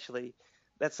 because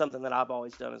that's something that I've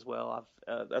always done as well. I've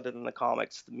other than the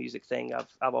comics, the music thing,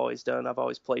 I've always done. I've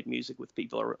always played music with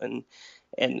people, and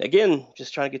again,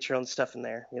 just trying to get your own stuff in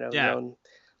there. Your own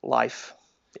life.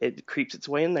 It creeps its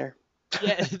way in there.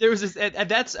 Yeah, there was this.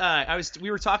 That's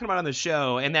we were talking about on the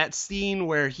show, and that scene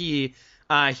where he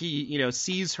he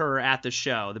sees her at the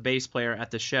show, the bass player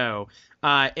at the show,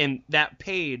 and that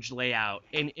page layout,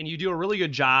 and you do a really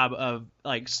good job of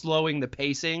like slowing the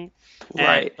pacing.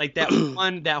 Right. And, like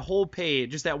that whole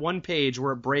page, just that one page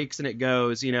where it breaks and it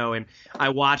goes, and I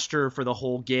watched her for the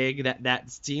whole gig, that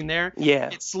scene there. Yeah.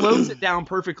 It slows it down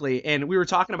perfectly. And we were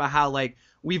talking about how like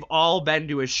we've all been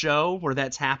to a show where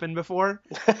that's happened before,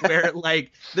 where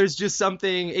like there's just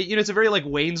something, it's a very like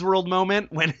Wayne's World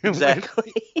moment when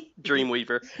Exactly.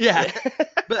 Dreamweaver. Yeah.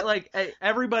 But like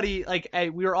everybody, like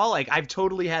we were all like, I've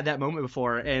totally had that moment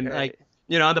before. And Right. like,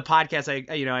 on the podcast,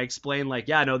 I explained like,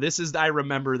 yeah, no, I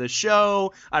remember the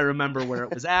show. I remember where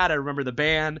it was at. I remember the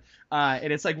band.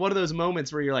 And it's like one of those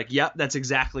moments where you're like, yep, that's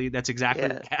exactly what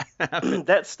happened.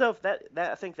 That stuff, that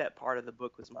I think that part of the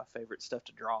book was my favorite stuff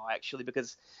to draw, actually,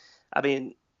 because I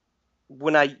mean,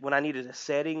 when I needed a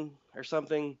setting or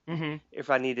something, Mm-hmm. if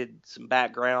I needed some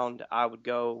background, I would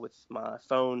go with my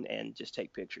phone and just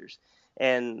take pictures.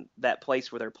 And that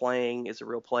place where they're playing is a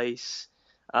real place.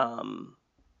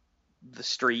 The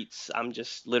streets, I'm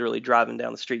just literally driving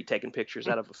down the street taking pictures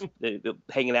out of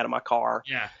hanging out of my car.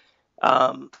 Yeah.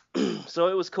 So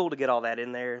it was cool to get all that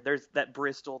in there. There's a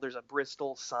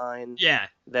Bristol sign Yeah.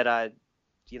 that I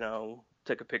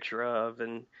took a picture of,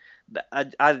 and I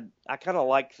kind of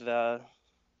like the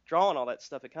drawing all that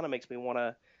stuff. It kind of makes me want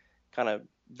to kind of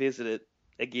visit it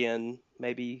again,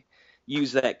 maybe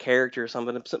use that character or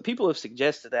something. Some people have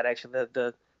suggested that actually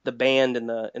the band in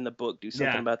the book do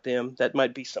something about them. That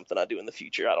might be something I do in the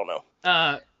future. I don't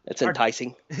know. It's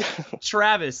enticing.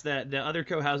 Travis, the other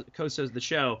co-host of the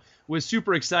show, was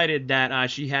super excited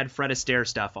that she had Fred Astaire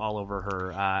stuff all over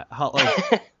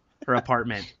her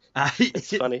apartment.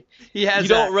 It's funny. He has. You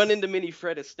don't run into many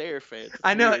Fred Astaire fans. It's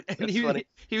I know. weird. And That's funny.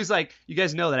 he was like, you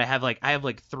guys know that I have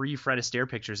like 3 Fred Astaire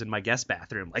pictures in my guest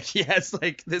bathroom. Like he has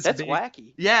like this. That's big...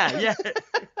 wacky. Yeah.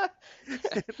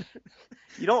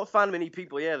 You don't find many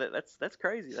people. Yeah, that's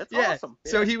crazy. That's awesome.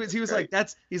 Yeah, so he was great.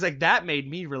 like, that made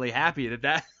me really happy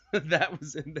that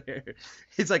was in there.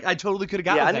 He's like, I totally could have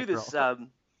gotten. Yeah, I that knew girl.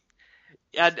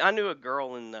 this. I knew a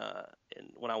girl in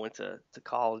when I went to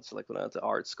college, like when I went to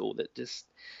art school, that just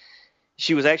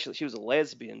she was a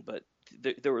lesbian, but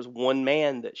there was one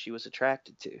man that she was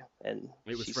attracted to, and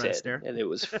It was she Fred said, Astaire? and it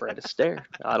was Fred Astaire.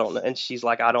 I don't know, and she's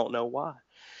like, I don't know why.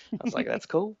 I was like, that's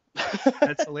cool.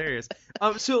 That's hilarious.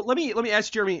 So let me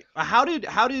ask Jeremy, how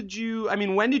did you? I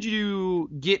mean, when did you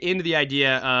get into the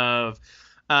idea of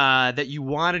that you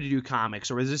wanted to do comics,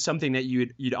 or was this something that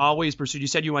you'd always pursued? You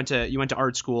said you went to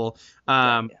art school.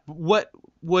 Yeah. What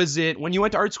was it when you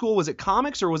went to art school? Was it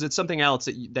comics, or was it something else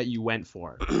that you went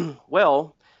for?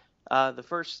 Well, the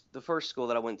first school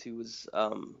that I went to was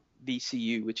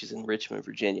VCU, which is in Richmond,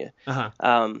 Virginia.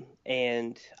 Uh-huh.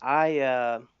 And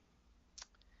I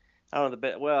don't know the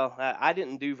best. Well, I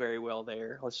didn't do very well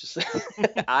there. Let's just say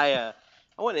I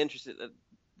wasn't interested.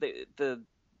 The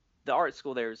art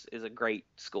school there is a great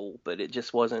school, but it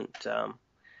just wasn't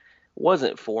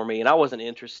for me, and I wasn't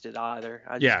interested either.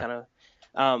 I just kind of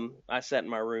I sat in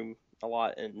my room a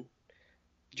lot and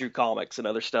drew comics and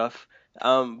other stuff.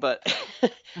 But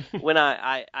when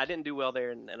I didn't do well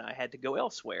there, and I had to go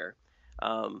elsewhere.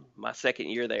 My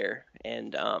second year there,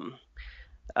 and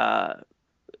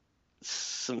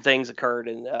some things occurred,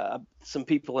 and some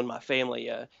people in my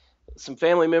family, some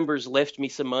family members left me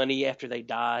some money after they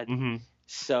died. Mm-hmm.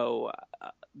 So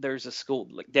there's a school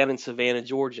like down in Savannah,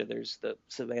 Georgia. There's the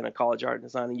Savannah College of Art and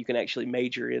Design, and you can actually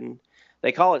major in.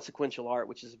 They call it sequential art,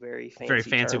 which is a very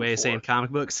fancy way of saying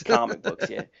comic books. Comic books,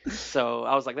 yeah. So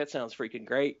I was like, that sounds freaking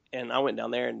great, and I went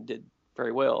down there and did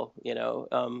very well,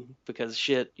 because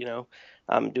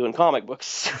I'm doing comic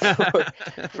books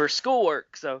for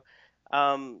schoolwork. So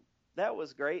that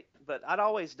was great, but I'd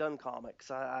always done comics.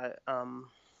 I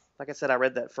like I said, I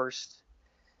read that first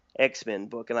X-Men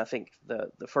book, and I think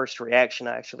the first reaction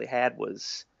I actually had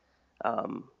was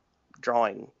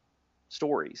drawing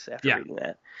stories after reading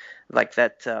that, like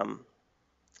that. And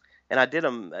I did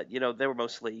them. They were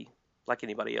mostly like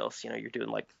anybody else. You're doing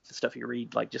like the stuff you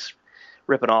read, like just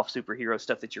ripping off superhero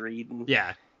stuff that you read. And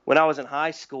when I was in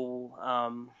high school,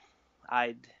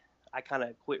 I kind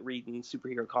of quit reading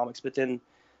superhero comics, but then.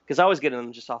 Because I was getting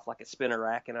them just off like a spinner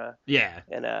rack in a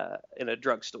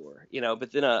drugstore,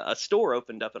 But then a store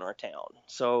opened up in our town,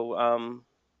 so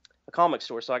a comic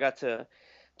store. So I got to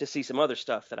see some other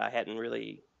stuff that I hadn't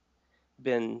really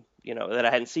been, that I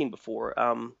hadn't seen before.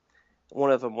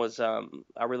 One of them was I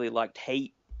really liked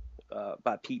Hate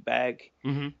by Pete Bagg,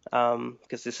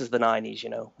 because this is the '90s,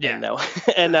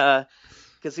 and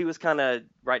because he was kind of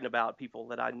writing about people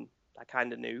that I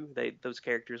kind of knew. Those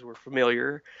characters were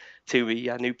familiar to me.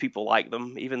 I knew people liked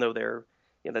them, even though they're,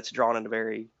 that's drawn in a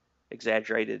very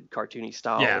exaggerated, cartoony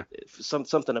style. Yeah.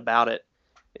 Something about it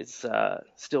is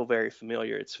still very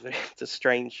familiar. It's a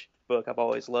strange book I've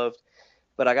always loved,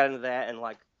 but I got into that, and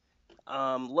like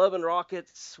Love and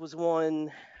Rockets was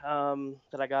one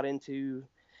that I got into.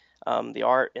 The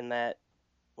art in that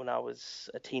when I was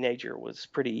a teenager was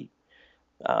pretty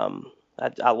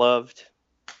I loved,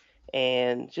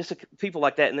 and just people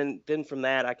like that. And then from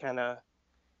that I kind of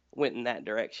went in that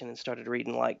direction and started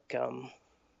reading like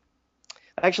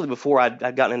actually before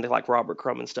I'd gotten into like Robert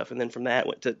Crumb and stuff, and then from that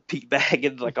went to Pete Bagg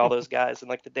and like all those guys and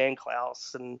like the Dan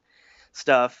Klaus and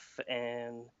stuff,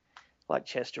 and like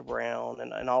Chester Brown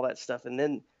and all that stuff. And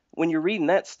then when you're reading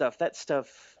that stuff,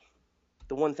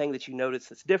 the one thing that you notice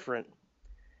that's different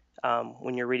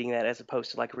when you're reading that as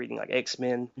opposed to like reading like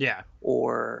X-Men Yeah.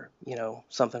 or, you know,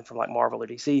 something from like Marvel or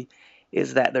DC,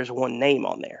 is that there's one name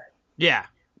on there. Yeah.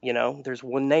 You know, there's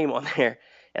one name on there.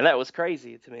 And that was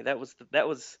crazy to me. That was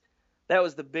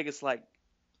the biggest like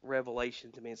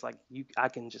revelation to me. It's like I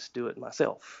can just do it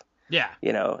myself. Yeah.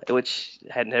 You know, which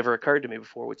had never occurred to me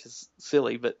before, which is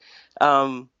silly, but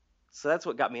so that's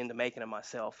what got me into making it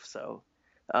myself. So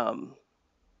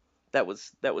that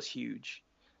was huge,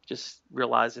 just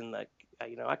realizing that,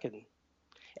 you know, I can,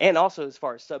 and also as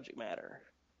far as subject matter,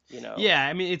 you know. Yeah,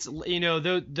 I mean, it's, you know,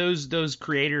 those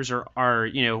creators are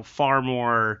you know, far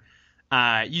more.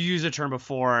 You used a term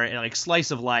before, like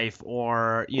slice of life,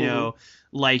 or you know,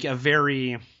 like a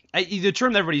very. The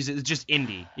term that everybody uses is just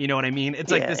indie. You know what I mean? It's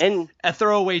like this a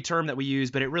throwaway term that we use,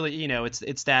 but it really, you know,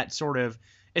 it's that sort of,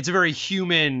 it's a very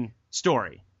human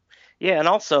story. Yeah, and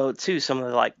also too, some of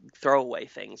the like throwaway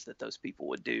things that those people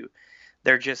would do,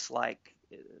 they're just like,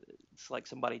 it's like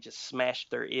somebody just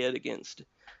smashed their id against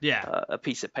a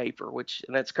piece of paper, and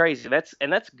that's crazy.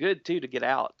 That's good too to get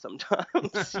out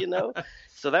sometimes, you know.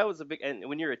 So that was a big. And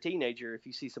when you're a teenager, if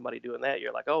you see somebody doing that,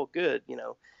 you're like, oh, good, you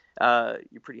know.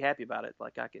 You're pretty happy about it.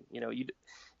 Like I can, you know,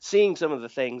 seeing some of the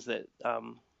things that,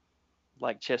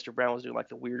 like Chester Brown was doing, like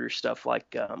the weirder stuff,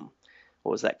 like,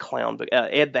 what was that clown book?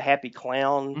 Ed the Happy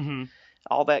Clown,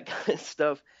 all that kind of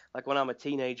stuff. Like when I'm a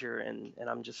teenager and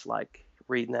I'm just like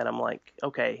reading that, I'm like,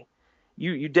 okay,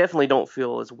 you definitely don't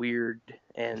feel as weird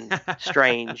and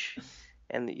strange.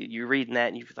 And you're reading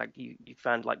that and you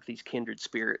find like these kindred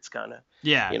spirits kind of,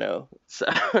 you know, so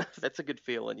that's a good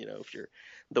feeling, you know, if you're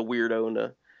the weirdo in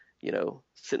the, you know,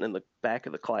 sitting in the back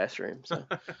of the classroom. So,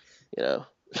 you know.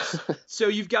 So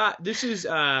you've got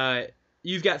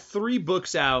 3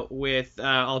 books out with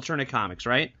Alternate Comics,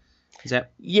 right? Is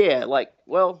that? Yeah, like,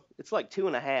 well, it's like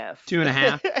 2.5.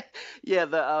 2.5. Yeah,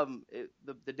 the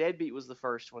Deadbeat was the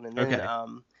first one, and then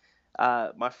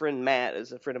my friend Matt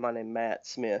is a friend of mine named Matt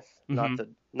Smith,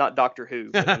 not Doctor Who,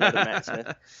 but another Matt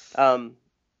Smith.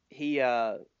 He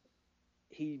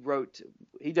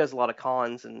does a lot of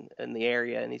cons in the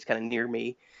area, and he's kind of near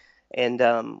me, and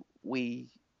we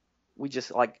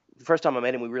just, like, the first time I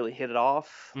met him, we really hit it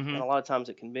off. And a lot of times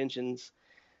at conventions,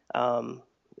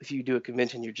 if you do a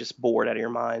convention, you're just bored out of your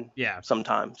mind. Yeah.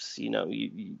 Sometimes, you know,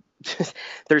 you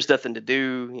there's nothing to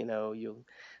do, you know,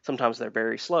 sometimes they're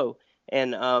very slow.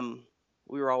 And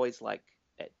we were always like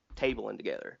at tabling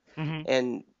together.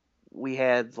 And we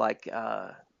had like,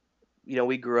 you know,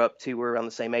 we grew up too, we're around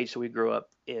the same age. So we grew up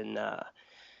in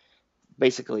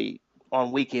basically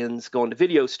on weekends going to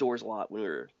video stores a lot when we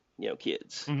were, you know,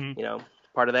 kids, you know,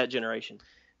 part of that generation,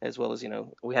 as well as, you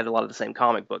know, we had a lot of the same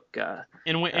comic book.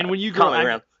 And when you grew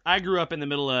up, I grew up in the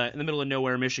middle of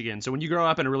nowhere, Michigan. So when you grow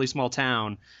up in a really small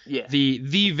town, the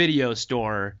video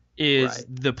store is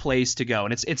the place to go,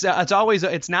 and it's always,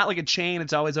 it's not like a chain.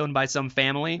 It's always owned by some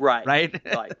family, right?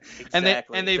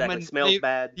 Exactly. and they've smells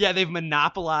bad. Yeah, they've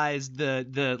monopolized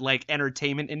the like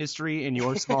entertainment industry in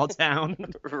your small town,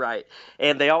 right?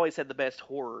 And they always had the best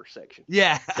horror section.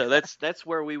 Yeah. So that's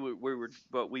where we were,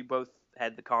 but we both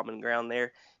had the common ground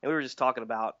there, and we were just talking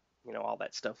about, you know, all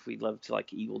that stuff. We loved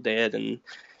like Evil Dead and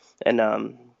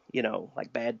you know,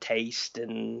 like Bad Taste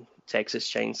and Texas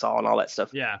Chainsaw and all that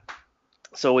stuff. Yeah.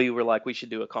 So we were like, we should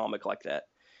do a comic like that.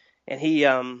 And he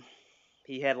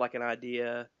had like an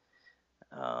idea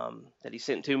that he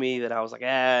sent to me that I was like,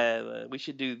 we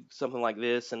should do something like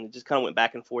this. And it just kind of went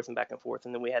back and forth. And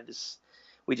then we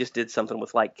just did something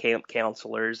with like camp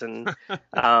counselors and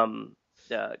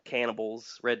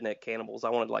cannibals, redneck cannibals. I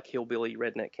wanted like hillbilly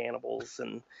redneck cannibals.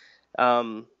 And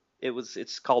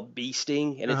it's called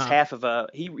Beasting. And it's half of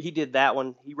he did that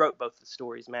one. He wrote both the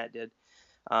stories, Matt did.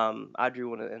 I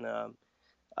drew one, and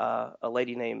a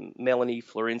lady named Melanie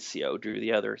Florencio drew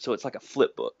the other. So it's like a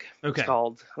flip book. Okay. I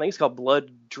think it's called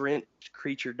Blood Drenched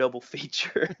Creature Double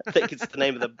Feature. I think it's the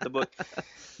name of the book.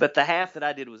 But the half that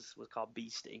I did was called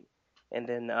Beasting. and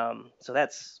then so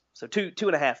two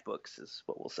and a half books is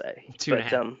what we'll say. Two and a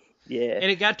half. Yeah. And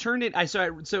it got turned in.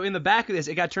 So in the back of this,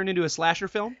 it got turned into a slasher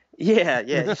film. Yeah.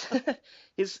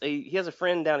 He has a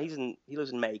friend down. He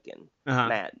lives in Macon.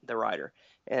 Matt, the writer,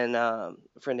 and a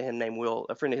friend of his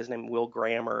named Will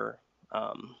Grammer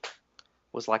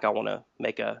was like, I want to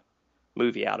make a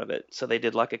movie out of it. So they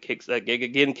did like a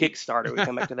Kickstarter. We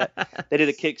come back to that. They did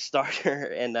a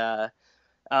Kickstarter, and I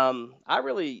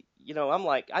really, I'm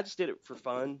like, I just did it for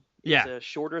fun. Yeah. It's a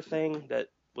shorter thing that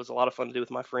was a lot of fun to do with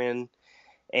my friend.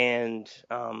 And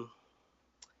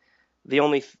the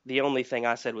only thing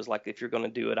I said was like, if you're going to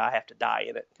do it, I have to die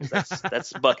in it. 'Cause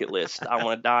that's bucket list. I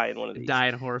want to die in one of these. Die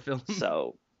in a horror film.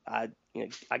 So I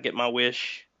get my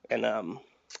wish, and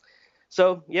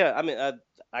so yeah, I mean,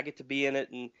 I get to be in it,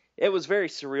 and it was very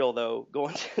surreal though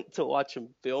going to watch them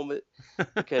film it,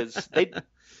 because they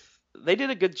did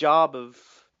a good job of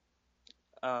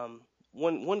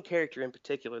one character in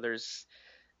particular.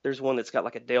 There's one that's got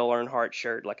like a Dale Earnhardt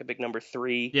shirt, like a big number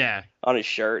 3 on his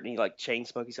shirt, and he like chain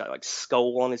smoke. He's got like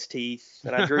skull on his teeth,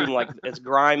 and I drew him like as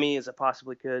grimy as I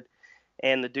possibly could.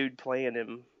 And the dude playing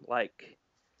him, like,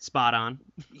 spot on.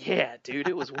 Yeah, dude,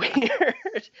 it was weird.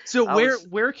 So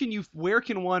where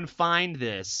can one find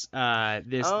this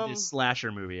this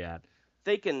slasher movie at?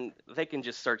 They can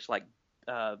just search like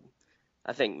I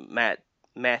think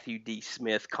Matthew D.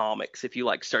 Smith Comics. If you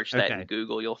like search that in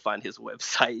Google, you'll find his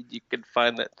website. You can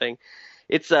find that thing.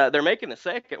 It's they're making a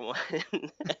second one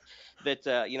that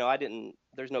I didn't.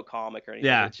 There's no comic or anything.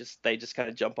 Yeah. It's just they just kind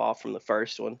of jump off from the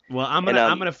first one. Well, I'm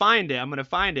gonna find it. I'm gonna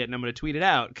find it and I'm gonna tweet it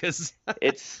out because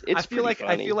it's I feel like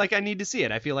funny. I feel like I need to see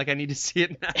it. I feel like I need to see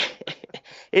it now.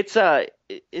 It's it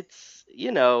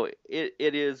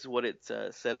is what it's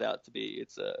set out to be.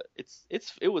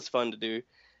 It was fun to do.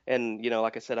 And,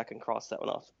 like I said, I can cross that one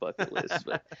off the bucket list.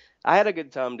 But I had a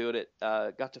good time doing it.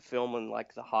 Got to film in,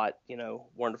 like, the hot,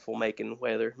 wonderful Macon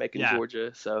weather,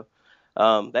 Georgia. So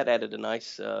that added a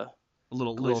nice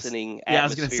glistening atmosphere. Yeah, I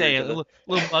was going to say, a little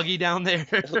muggy down there.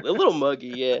 a little muggy,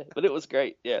 yeah. But it was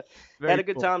great, yeah. Very had a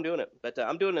good cool. time doing it. But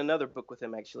I'm doing another book with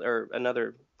him, actually, or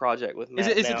another project with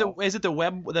Matt Is it the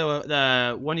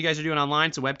one you guys are doing online?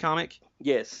 It's a webcomic?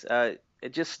 Yes. It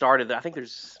just started. I think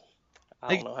there's...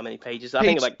 I don't know how many pages. I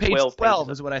think like page 12 pages.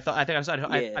 Is what I thought. I think I saw it.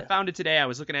 Yeah. I found it today. I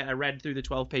read through the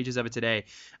 12 pages of it today.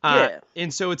 Yeah.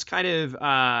 And so it's kind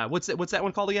of what's that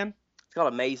one called again? It's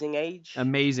called Amazing Age.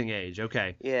 Amazing Age.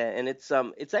 Okay. Yeah, and it's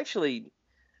actually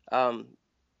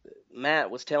Matt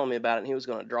was telling me about it, and he was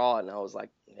going to draw it, and I was like,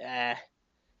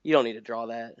 you don't need to draw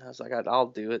that. I was like, I'll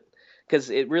do it, because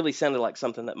it really sounded like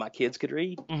something that my kids could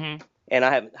read. Mm-hmm. And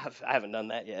I haven't done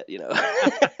that yet.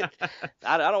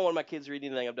 I don't want my kids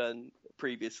reading anything I've done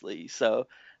previously. So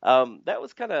that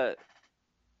was kind of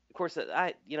course,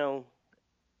 me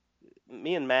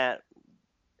and Matt,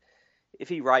 if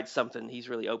he writes something, he's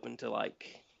really open to,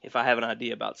 like, if I have an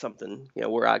idea about something,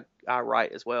 where I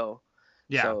write as well.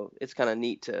 Yeah. So it's kind of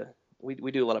neat to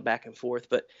we do a lot of back and forth,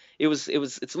 but it's kind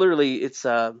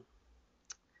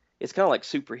of like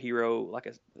superhero,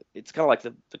 it's kind of like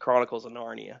the Chronicles of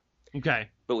Narnia. Okay.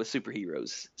 But with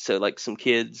superheroes. So like some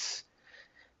kids,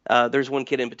 there's one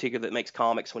kid in particular that makes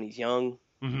comics when he's young,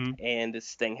 mm-hmm. and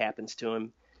this thing happens to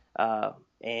him,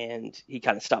 and he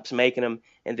kind of stops making them.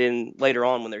 And then later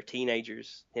on, when they're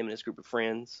teenagers, him and his group of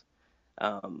friends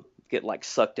get like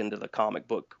sucked into the comic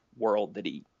book world that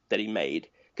he made,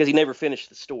 because he never finished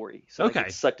the story. So they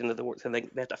get sucked into the world, and they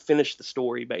have to finish the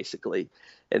story basically,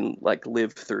 and like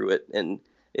live through it. And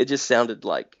it just sounded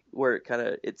like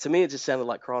to me, it just sounded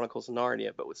like Chronicles of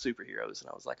Narnia, but with superheroes. And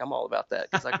I was like, I'm all about that,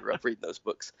 because I grew up reading those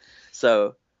books.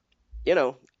 So,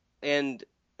 and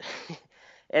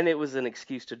it was an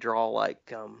excuse to draw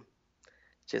like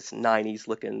just 90s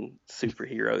looking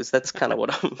superheroes. That's kind of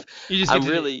what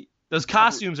those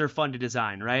costumes are fun to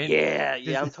design, right?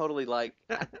 Yeah. I'm totally like,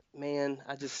 man,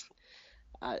 I just,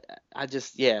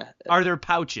 yeah. Are there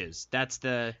pouches?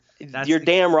 You're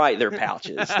damn right. They're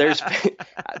pouches.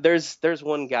 There's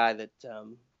one guy that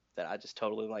I just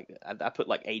totally like. I put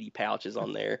like 80 pouches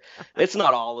on there. It's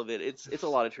not all of it. It's a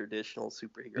lot of traditional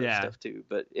superhero stuff too.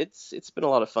 But it's been a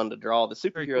lot of fun to draw the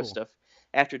superhero stuff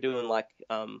after doing like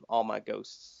All My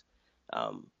Ghosts.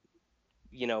 When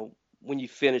you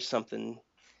finish something,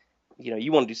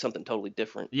 you want to do something totally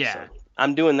different. Yeah. So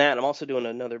I'm doing that. I'm also doing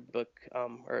another book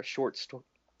or a short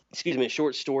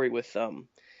story with a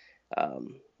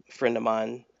friend of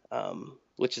mine,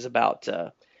 which is about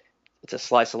it's a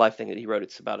slice of life thing that he wrote.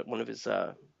 It's about one of his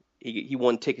he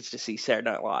won tickets to see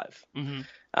Saturday Night Live. Mm-hmm.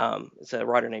 It's a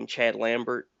writer named Chad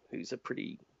Lambert, who's a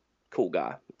pretty cool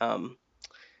guy.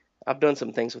 I've done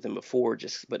some things with him before,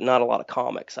 but not a lot of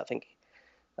comics. I think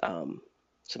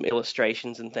some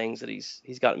illustrations and things that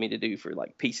he's gotten me to do for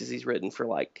like pieces he's written for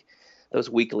like those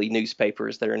weekly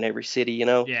newspapers that are in every city, you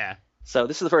know? Yeah. So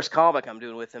this is the first comic I'm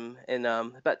doing with him, and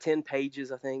about 10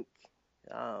 pages, I think.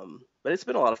 But it's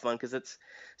been a lot of fun because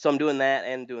so I'm doing that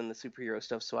and doing the superhero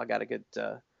stuff. So I got a good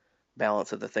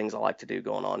balance of the things I like to do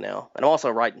going on now. And I'm also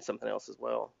writing something else as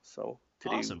well. So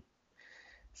Awesome.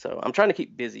 So I'm trying to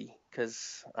keep busy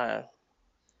because I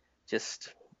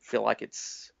just feel like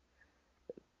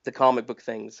the comic book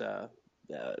thing's a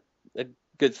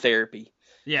good therapy.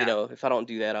 Yeah. You know, if I don't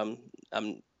do that, I'm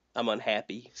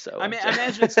unhappy. So I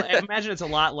imagine it's a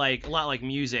lot like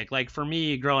music. Like for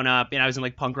me, growing up, I was in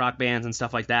like punk rock bands and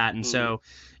stuff like that. And so,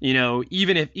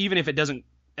 even if it doesn't,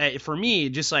 for me,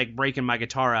 just like breaking my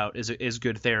guitar out is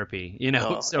good therapy.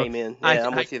 Oh, so amen. Yeah,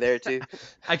 I'm with you there too.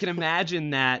 I can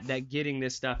imagine that getting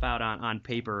this stuff out on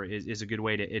paper is a good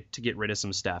way to get rid of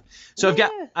some stuff. So Yeah.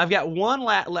 I've got one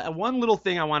little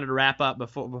thing I wanted to wrap up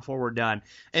before we're done.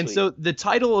 And Sweet. so the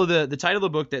title of the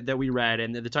book that we read,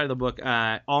 and the title of the book,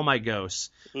 All My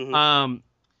Ghosts. Mm-hmm.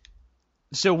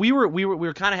 So we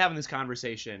were kind of having this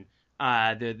conversation,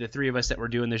 the three of us that were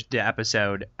doing this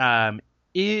episode.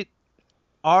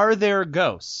 Are there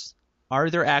ghosts?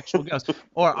 Are there actual ghosts,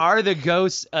 or are the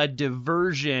ghosts a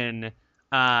diversion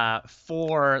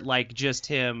for like just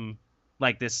him,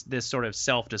 like this sort of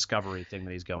self-discovery thing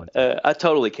that he's going through? I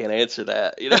totally can't answer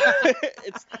that.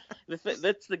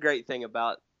 That's the great thing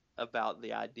about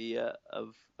the idea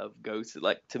of ghosts.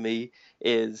 Like to me,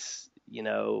 is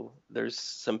there's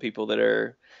some people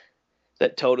that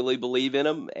totally believe in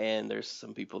them, and there's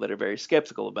some people that are very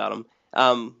skeptical about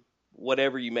them.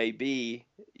 Whatever you may be,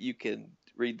 you can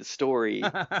read the story,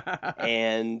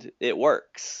 and it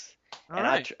works. All and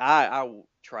right. I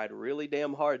tried really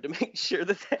damn hard to make sure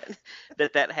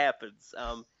that happens.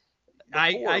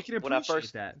 I can when I appreciate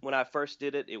first, that. When I first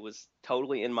did it, it was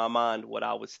totally in my mind what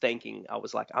I was thinking. I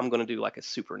was like, I'm going to do like a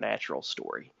supernatural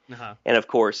story. Uh-huh. And of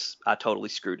course, I totally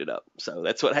screwed it up. So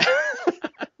that's what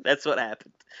that's what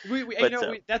happened.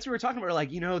 That's what we're talking about.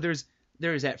 Like,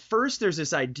 there's at first there's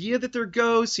this idea that they're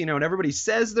ghosts, and everybody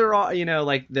says they're all,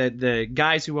 like the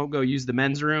guys who won't go use the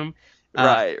men's room.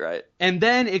 Right. And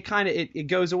then it kind of it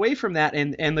goes away from that,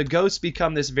 and the ghosts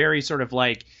become this very sort of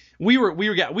like we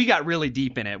got really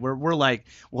deep in it. We're like,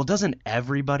 well, doesn't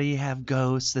everybody have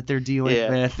ghosts that they're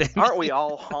dealing with? Aren't we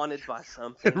all haunted by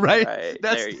something? Right.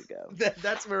 There you go.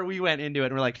 That's where we went into it.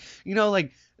 And we're like,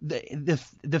 like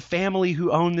the family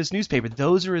who owned this newspaper,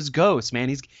 those are his ghosts,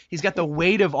 man. He's got the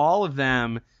weight of all of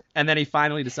them, and then he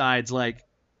finally decides, like,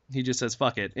 he just says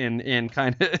fuck it and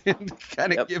kind of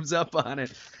gives up on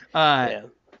it.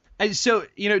 So,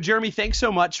 Jeremy, thanks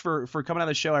so much for coming on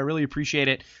the show. I really appreciate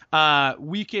it.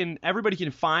 Everybody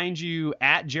can find you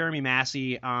at Jeremy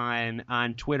Massey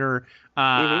on Twitter.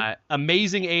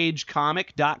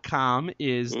 AmazingAgeComic.com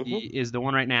is the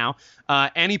one right now.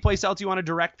 Any place else you want to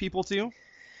direct people to?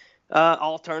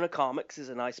 Alterna Comics is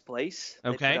a nice place.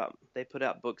 Okay. They put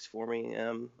out books for me.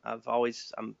 I'm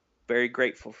very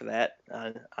grateful for that.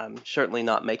 I'm certainly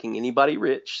not making anybody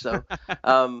rich, so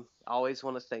I always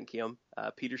want to thank him.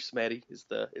 Peter Smetty is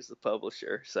the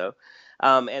publisher. So,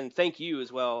 and thank you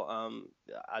as well.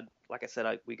 Like I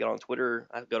said, we got on Twitter.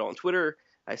 I go on Twitter.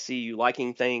 I see you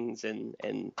liking things, and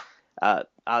I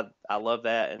love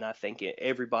that, and I thank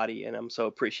everybody, and I'm so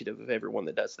appreciative of everyone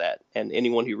that does that, and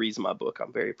anyone who reads my book,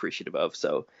 I'm very appreciative of.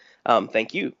 So,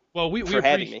 thank you. Well, for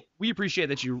having me. We appreciate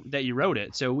that you wrote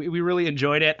it. So we really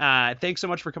enjoyed it. Thanks so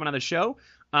much for coming on the show.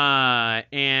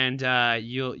 And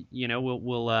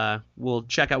we'll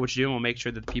check out what you do, and we'll make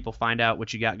sure that the people find out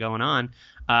what you got going on.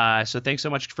 So thanks so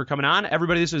much for coming on,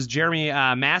 everybody. This was Jeremy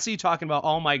Massey talking about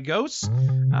All My Ghosts,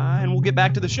 and we'll get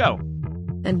back to the show.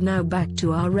 And now back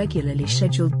to our regularly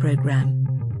scheduled program.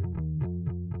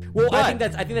 Well, But- I think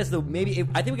that's the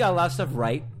I think we got a lot of stuff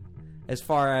right. As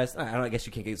far as I guess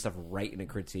you can't get stuff right in a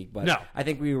critique, but No. I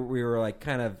think we were like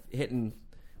kind of hitting.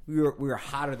 We were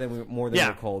hotter than we were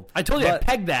cold. I told you I But-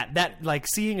 pegged that like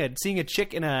seeing a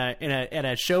chick at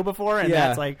a show before, and Yeah.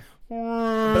 that's like.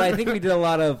 But I think we did a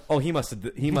lot of he must be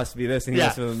this and he Yeah.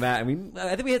 must have been that. I mean,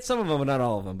 I think we hit some of them, but not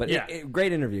all of them. But Yeah.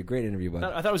 great interview, bud.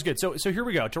 I thought it was good. So here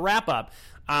we go. To wrap up,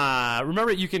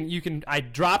 remember you can I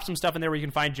dropped some stuff in there where you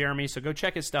can find Jeremy. So go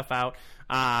check his stuff out.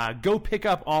 Go pick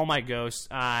up All My Ghosts.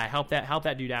 Help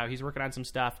that dude out. He's working on some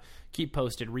stuff. Keep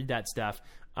posted. Read that stuff.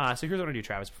 So here's what I'm gonna do,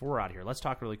 Travis. Before we're out of here, let's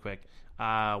talk really quick.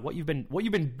 What you've been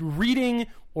reading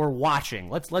or watching.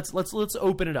 Let's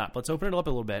open it up. Let's open it up a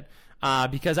little bit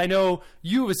because I know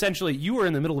you were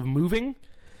in the middle of moving.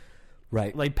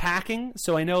 Right. like packing.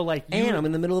 So I know like you. And I'm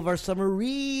in the middle of our summer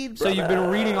read. So you've been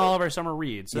brother. reading all of our summer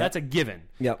reads. So Yep. that's a given.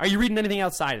 Yep. Are you reading anything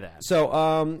outside of that? So,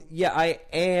 I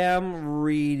am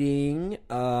reading.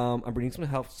 I'm reading some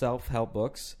self-help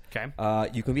books. Okay.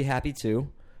 You Can Be Happy Too.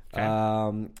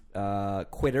 Okay.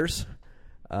 Quitters.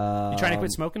 You trying to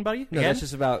quit smoking, buddy? No, Again? that's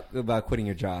just about quitting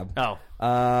your job. Oh.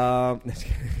 I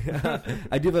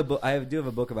do have a book. I do have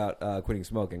a book about quitting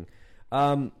smoking.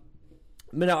 But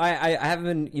no, I haven't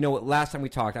been. You know, last time we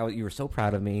talked, you were so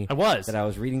proud of me. I was. That I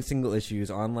was reading single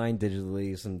issues online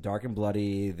digitally, some Dark and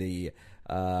Bloody, the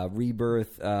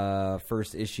Rebirth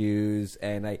first issues,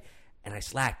 and I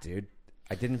slacked, dude.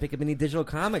 I didn't pick up any digital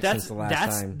comics since the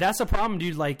last time. That's a problem,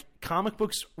 dude. Like comic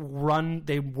books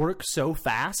they work so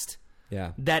fast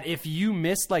Yeah. that if you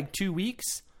miss like 2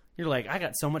 weeks, you're like, I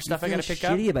got so much stuff I got to pick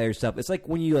up. Shitty about yourself. It's like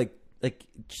when you like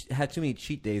had too many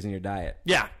cheat days in your diet.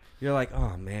 Yeah. You're like,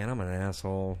 oh man, I'm an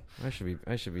asshole. I should be be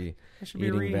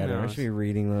eating reading better. I those. should be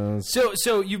reading those.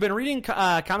 So you've been reading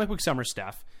comic book summer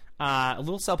stuff. A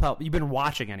little self-help. You've been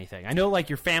watching anything? I know, like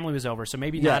your family was over, so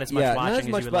maybe not as much watching not as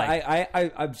much, you would but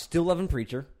like. I'm still loving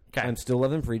Preacher. Okay. I'm still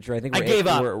loving Preacher. I think I we're gave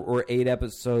up. We're 8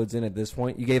 episodes in at this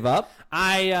point. You gave up?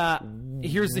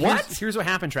 Here's what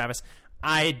happened, Travis.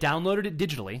 I downloaded it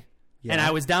digitally, and I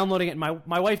was downloading it.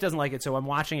 My wife doesn't like it, so I'm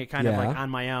watching it kind of like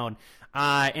on my own.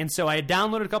 And so I had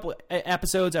downloaded a couple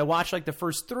episodes. I watched like the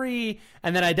first 3,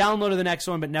 and then I downloaded the next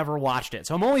one, but never watched it.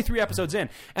 So I'm only 3 episodes in,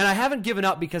 and I haven't given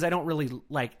up because I don't really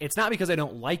like. It's not because I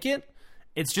don't like it.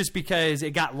 It's just because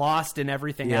it got lost in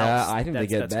everything else. Yeah, I think they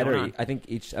get that's going better. on. I think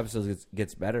each episode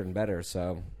gets better and better.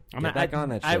 So I'm get back on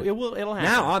that shit. It'll happen.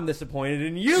 Now I'm disappointed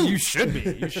in you. You should be.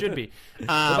 You should be. What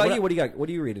about you? What do you got? What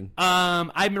are you reading?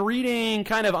 I've been reading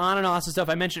kind of on and off some stuff.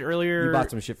 I mentioned earlier. You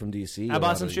bought some shit from DC. I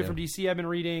bought some shit from DC. I've been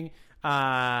reading.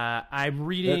 I'm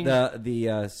reading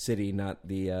the city, not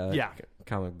the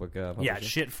comic book. Publisher.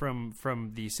 shit from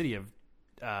the city of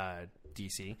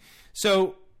DC.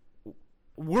 So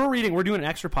we're doing an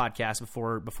extra podcast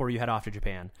before you head off to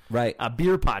Japan. Right. A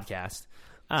beer podcast.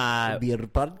 Beer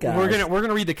podcast. We're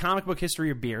gonna read the comic book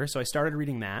history of beer. So I started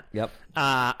reading that. Yep.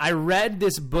 I read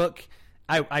this book.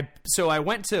 So I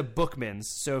went to Bookman's.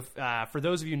 So for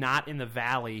those of you not in the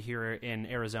Valley here in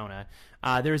Arizona,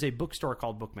 there's a bookstore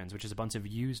called Bookman's, which is a bunch of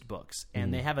used books,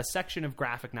 and they have a section of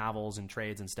graphic novels and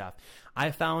trades and stuff.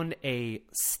 I found a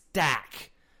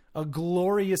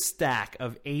glorious stack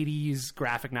of 80s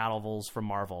graphic novels from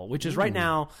Marvel, which is right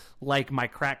now like my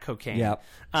crack cocaine. Yep.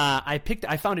 I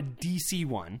found a DC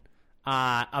one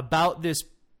about this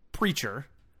preacher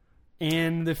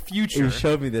in the future. You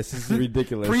showed me this. This is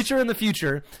ridiculous. Preacher in the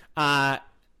future. Men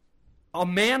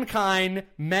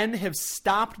have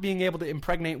stopped being able to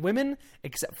impregnate women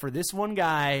except for this one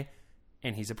guy,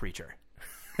 and he's a preacher.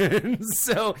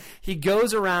 So he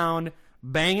goes around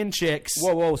banging chicks.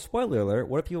 Whoa! Spoiler alert!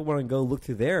 What if people want to go look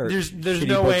through their There's shitty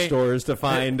no way bookstores to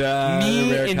find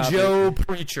Me rare and copies? Joe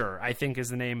Preacher, I think is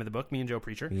the name of the book. Me and Joe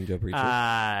Preacher. Me and Joe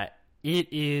Preacher.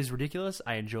 It is ridiculous.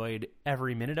 I enjoyed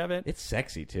every minute of it. It's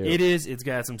sexy too. It is. It's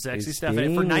got some sexy It's stuff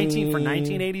in it for steamy.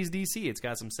 1980s DC. It's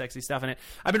got some sexy stuff in it.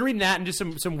 I've been reading that and just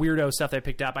some weirdo stuff that I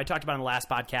picked up. I talked about in the last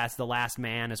podcast. The Last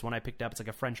Man is one I picked up. It's like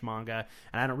a French manga,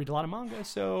 and I don't read a lot of manga,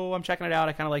 so I'm checking it out.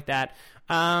 I kind of like that.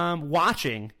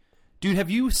 Watching. Dude, have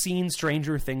you seen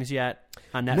Stranger Things yet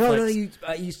on Netflix? No,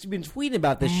 you've been tweeting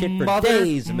about this shit for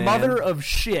days, man. Mother of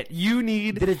shit. You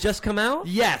need... Did it just come out?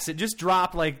 Yes, it just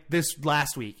dropped like this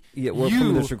last week. Yeah,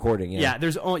 from this recording, yeah.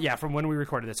 From when we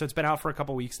recorded this. So it's been out for a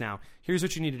couple weeks now. Here's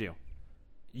what you need to do.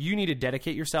 You need to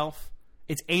dedicate yourself.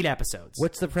 It's 8 episodes.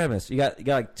 What's the premise? You got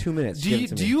like 2 minutes.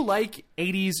 Do you like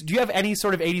 80s? Do you have any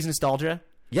sort of 80s nostalgia?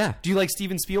 Yeah. Do you like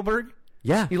Steven Spielberg?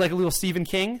 Yeah. You like a little Stephen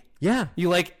King? Yeah. You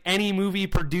like any movie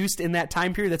produced in that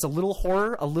time period that's a little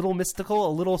horror, a little mystical, a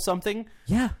little something?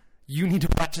 Yeah. You need to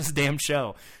watch this damn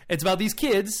show. It's about these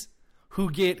kids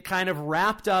who get kind of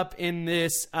wrapped up in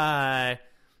this science.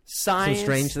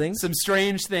 Some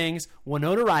strange things?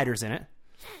 Winona Ryder's in it.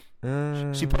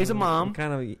 She plays a mom.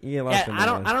 Kind of. I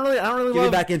don't really. Give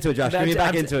me back into it, Josh. Give me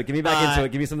back into it. Give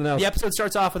me something else. The episode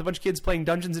starts off with a bunch of kids playing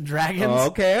Dungeons and Dragons. Oh,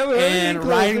 okay, and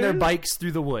riding their bikes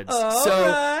through the woods.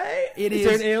 Is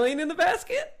there an alien in the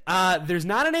basket? There's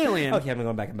not an alien. Okay, I'm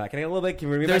going back and back. Can I get a little bit? Can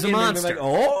we bring me There's back a in? monster.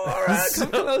 Oh, all right. Come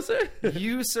closer.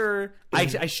 You, sir.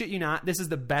 I shit you not. This is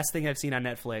the best thing I've seen on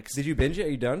Netflix. Did you binge it?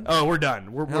 Are you done? Oh, we're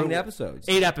done. How many episodes?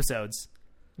 8 episodes.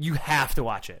 You have to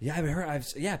watch it. Yeah, I've heard.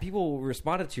 People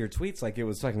responded to your tweets like it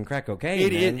was fucking crack cocaine.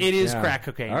 It is crack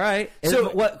cocaine. All right.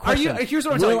 So what? Question. Here's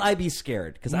what I'm saying. Will I be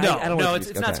scared? Because No, I don't. no, want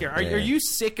it's not scary. Are you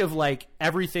sick of like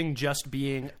everything just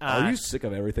being? Are you sick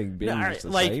of everything being just the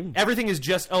like same? everything is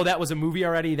just that was a movie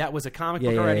already, that was a comic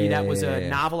book Yeah, already, yeah, that was a yeah.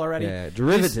 novel already. Yeah,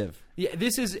 derivative.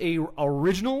 This is a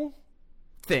original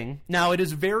thing. Now it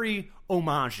is very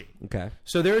homage-y. Okay.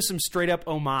 So there are some straight up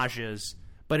homages,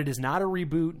 but it is not a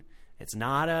reboot. It's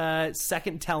not a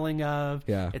second telling of.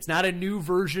 Yeah. It's not a new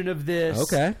version of this.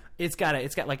 Okay. It's got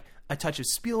like a touch of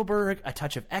Spielberg, a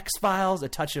touch of X-Files, a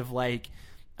touch of like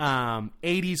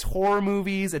 80s horror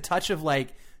movies, a touch of like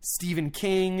Stephen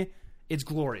King. It's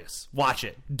glorious. Watch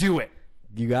it. Do it.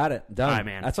 You got it. Done. All right,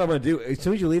 man. That's what I'm going to do. As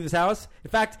soon as you leave this house, in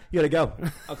fact, you got to go.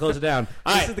 I'll close it down.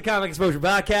 This is the Comic Exposure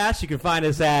Podcast. You can find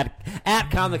us at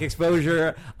Comic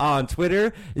Exposure on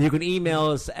Twitter. You can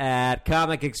email us at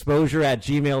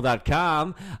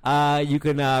comicexposure@gmail.com. You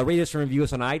can rate us and review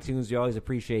us on iTunes. We always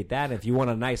appreciate that. If you want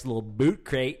a nice little boot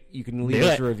crate, you can leave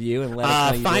us a review and let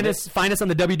us know. Find us on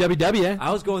the www.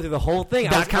 I was going through the whole thing.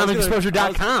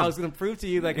 .comicexposure.com. I was going to prove to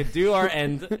you that I could do our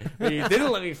end, but you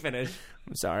didn't let me finish.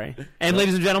 I'm sorry. And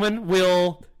ladies and gentlemen,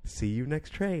 we'll see you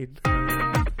next trade.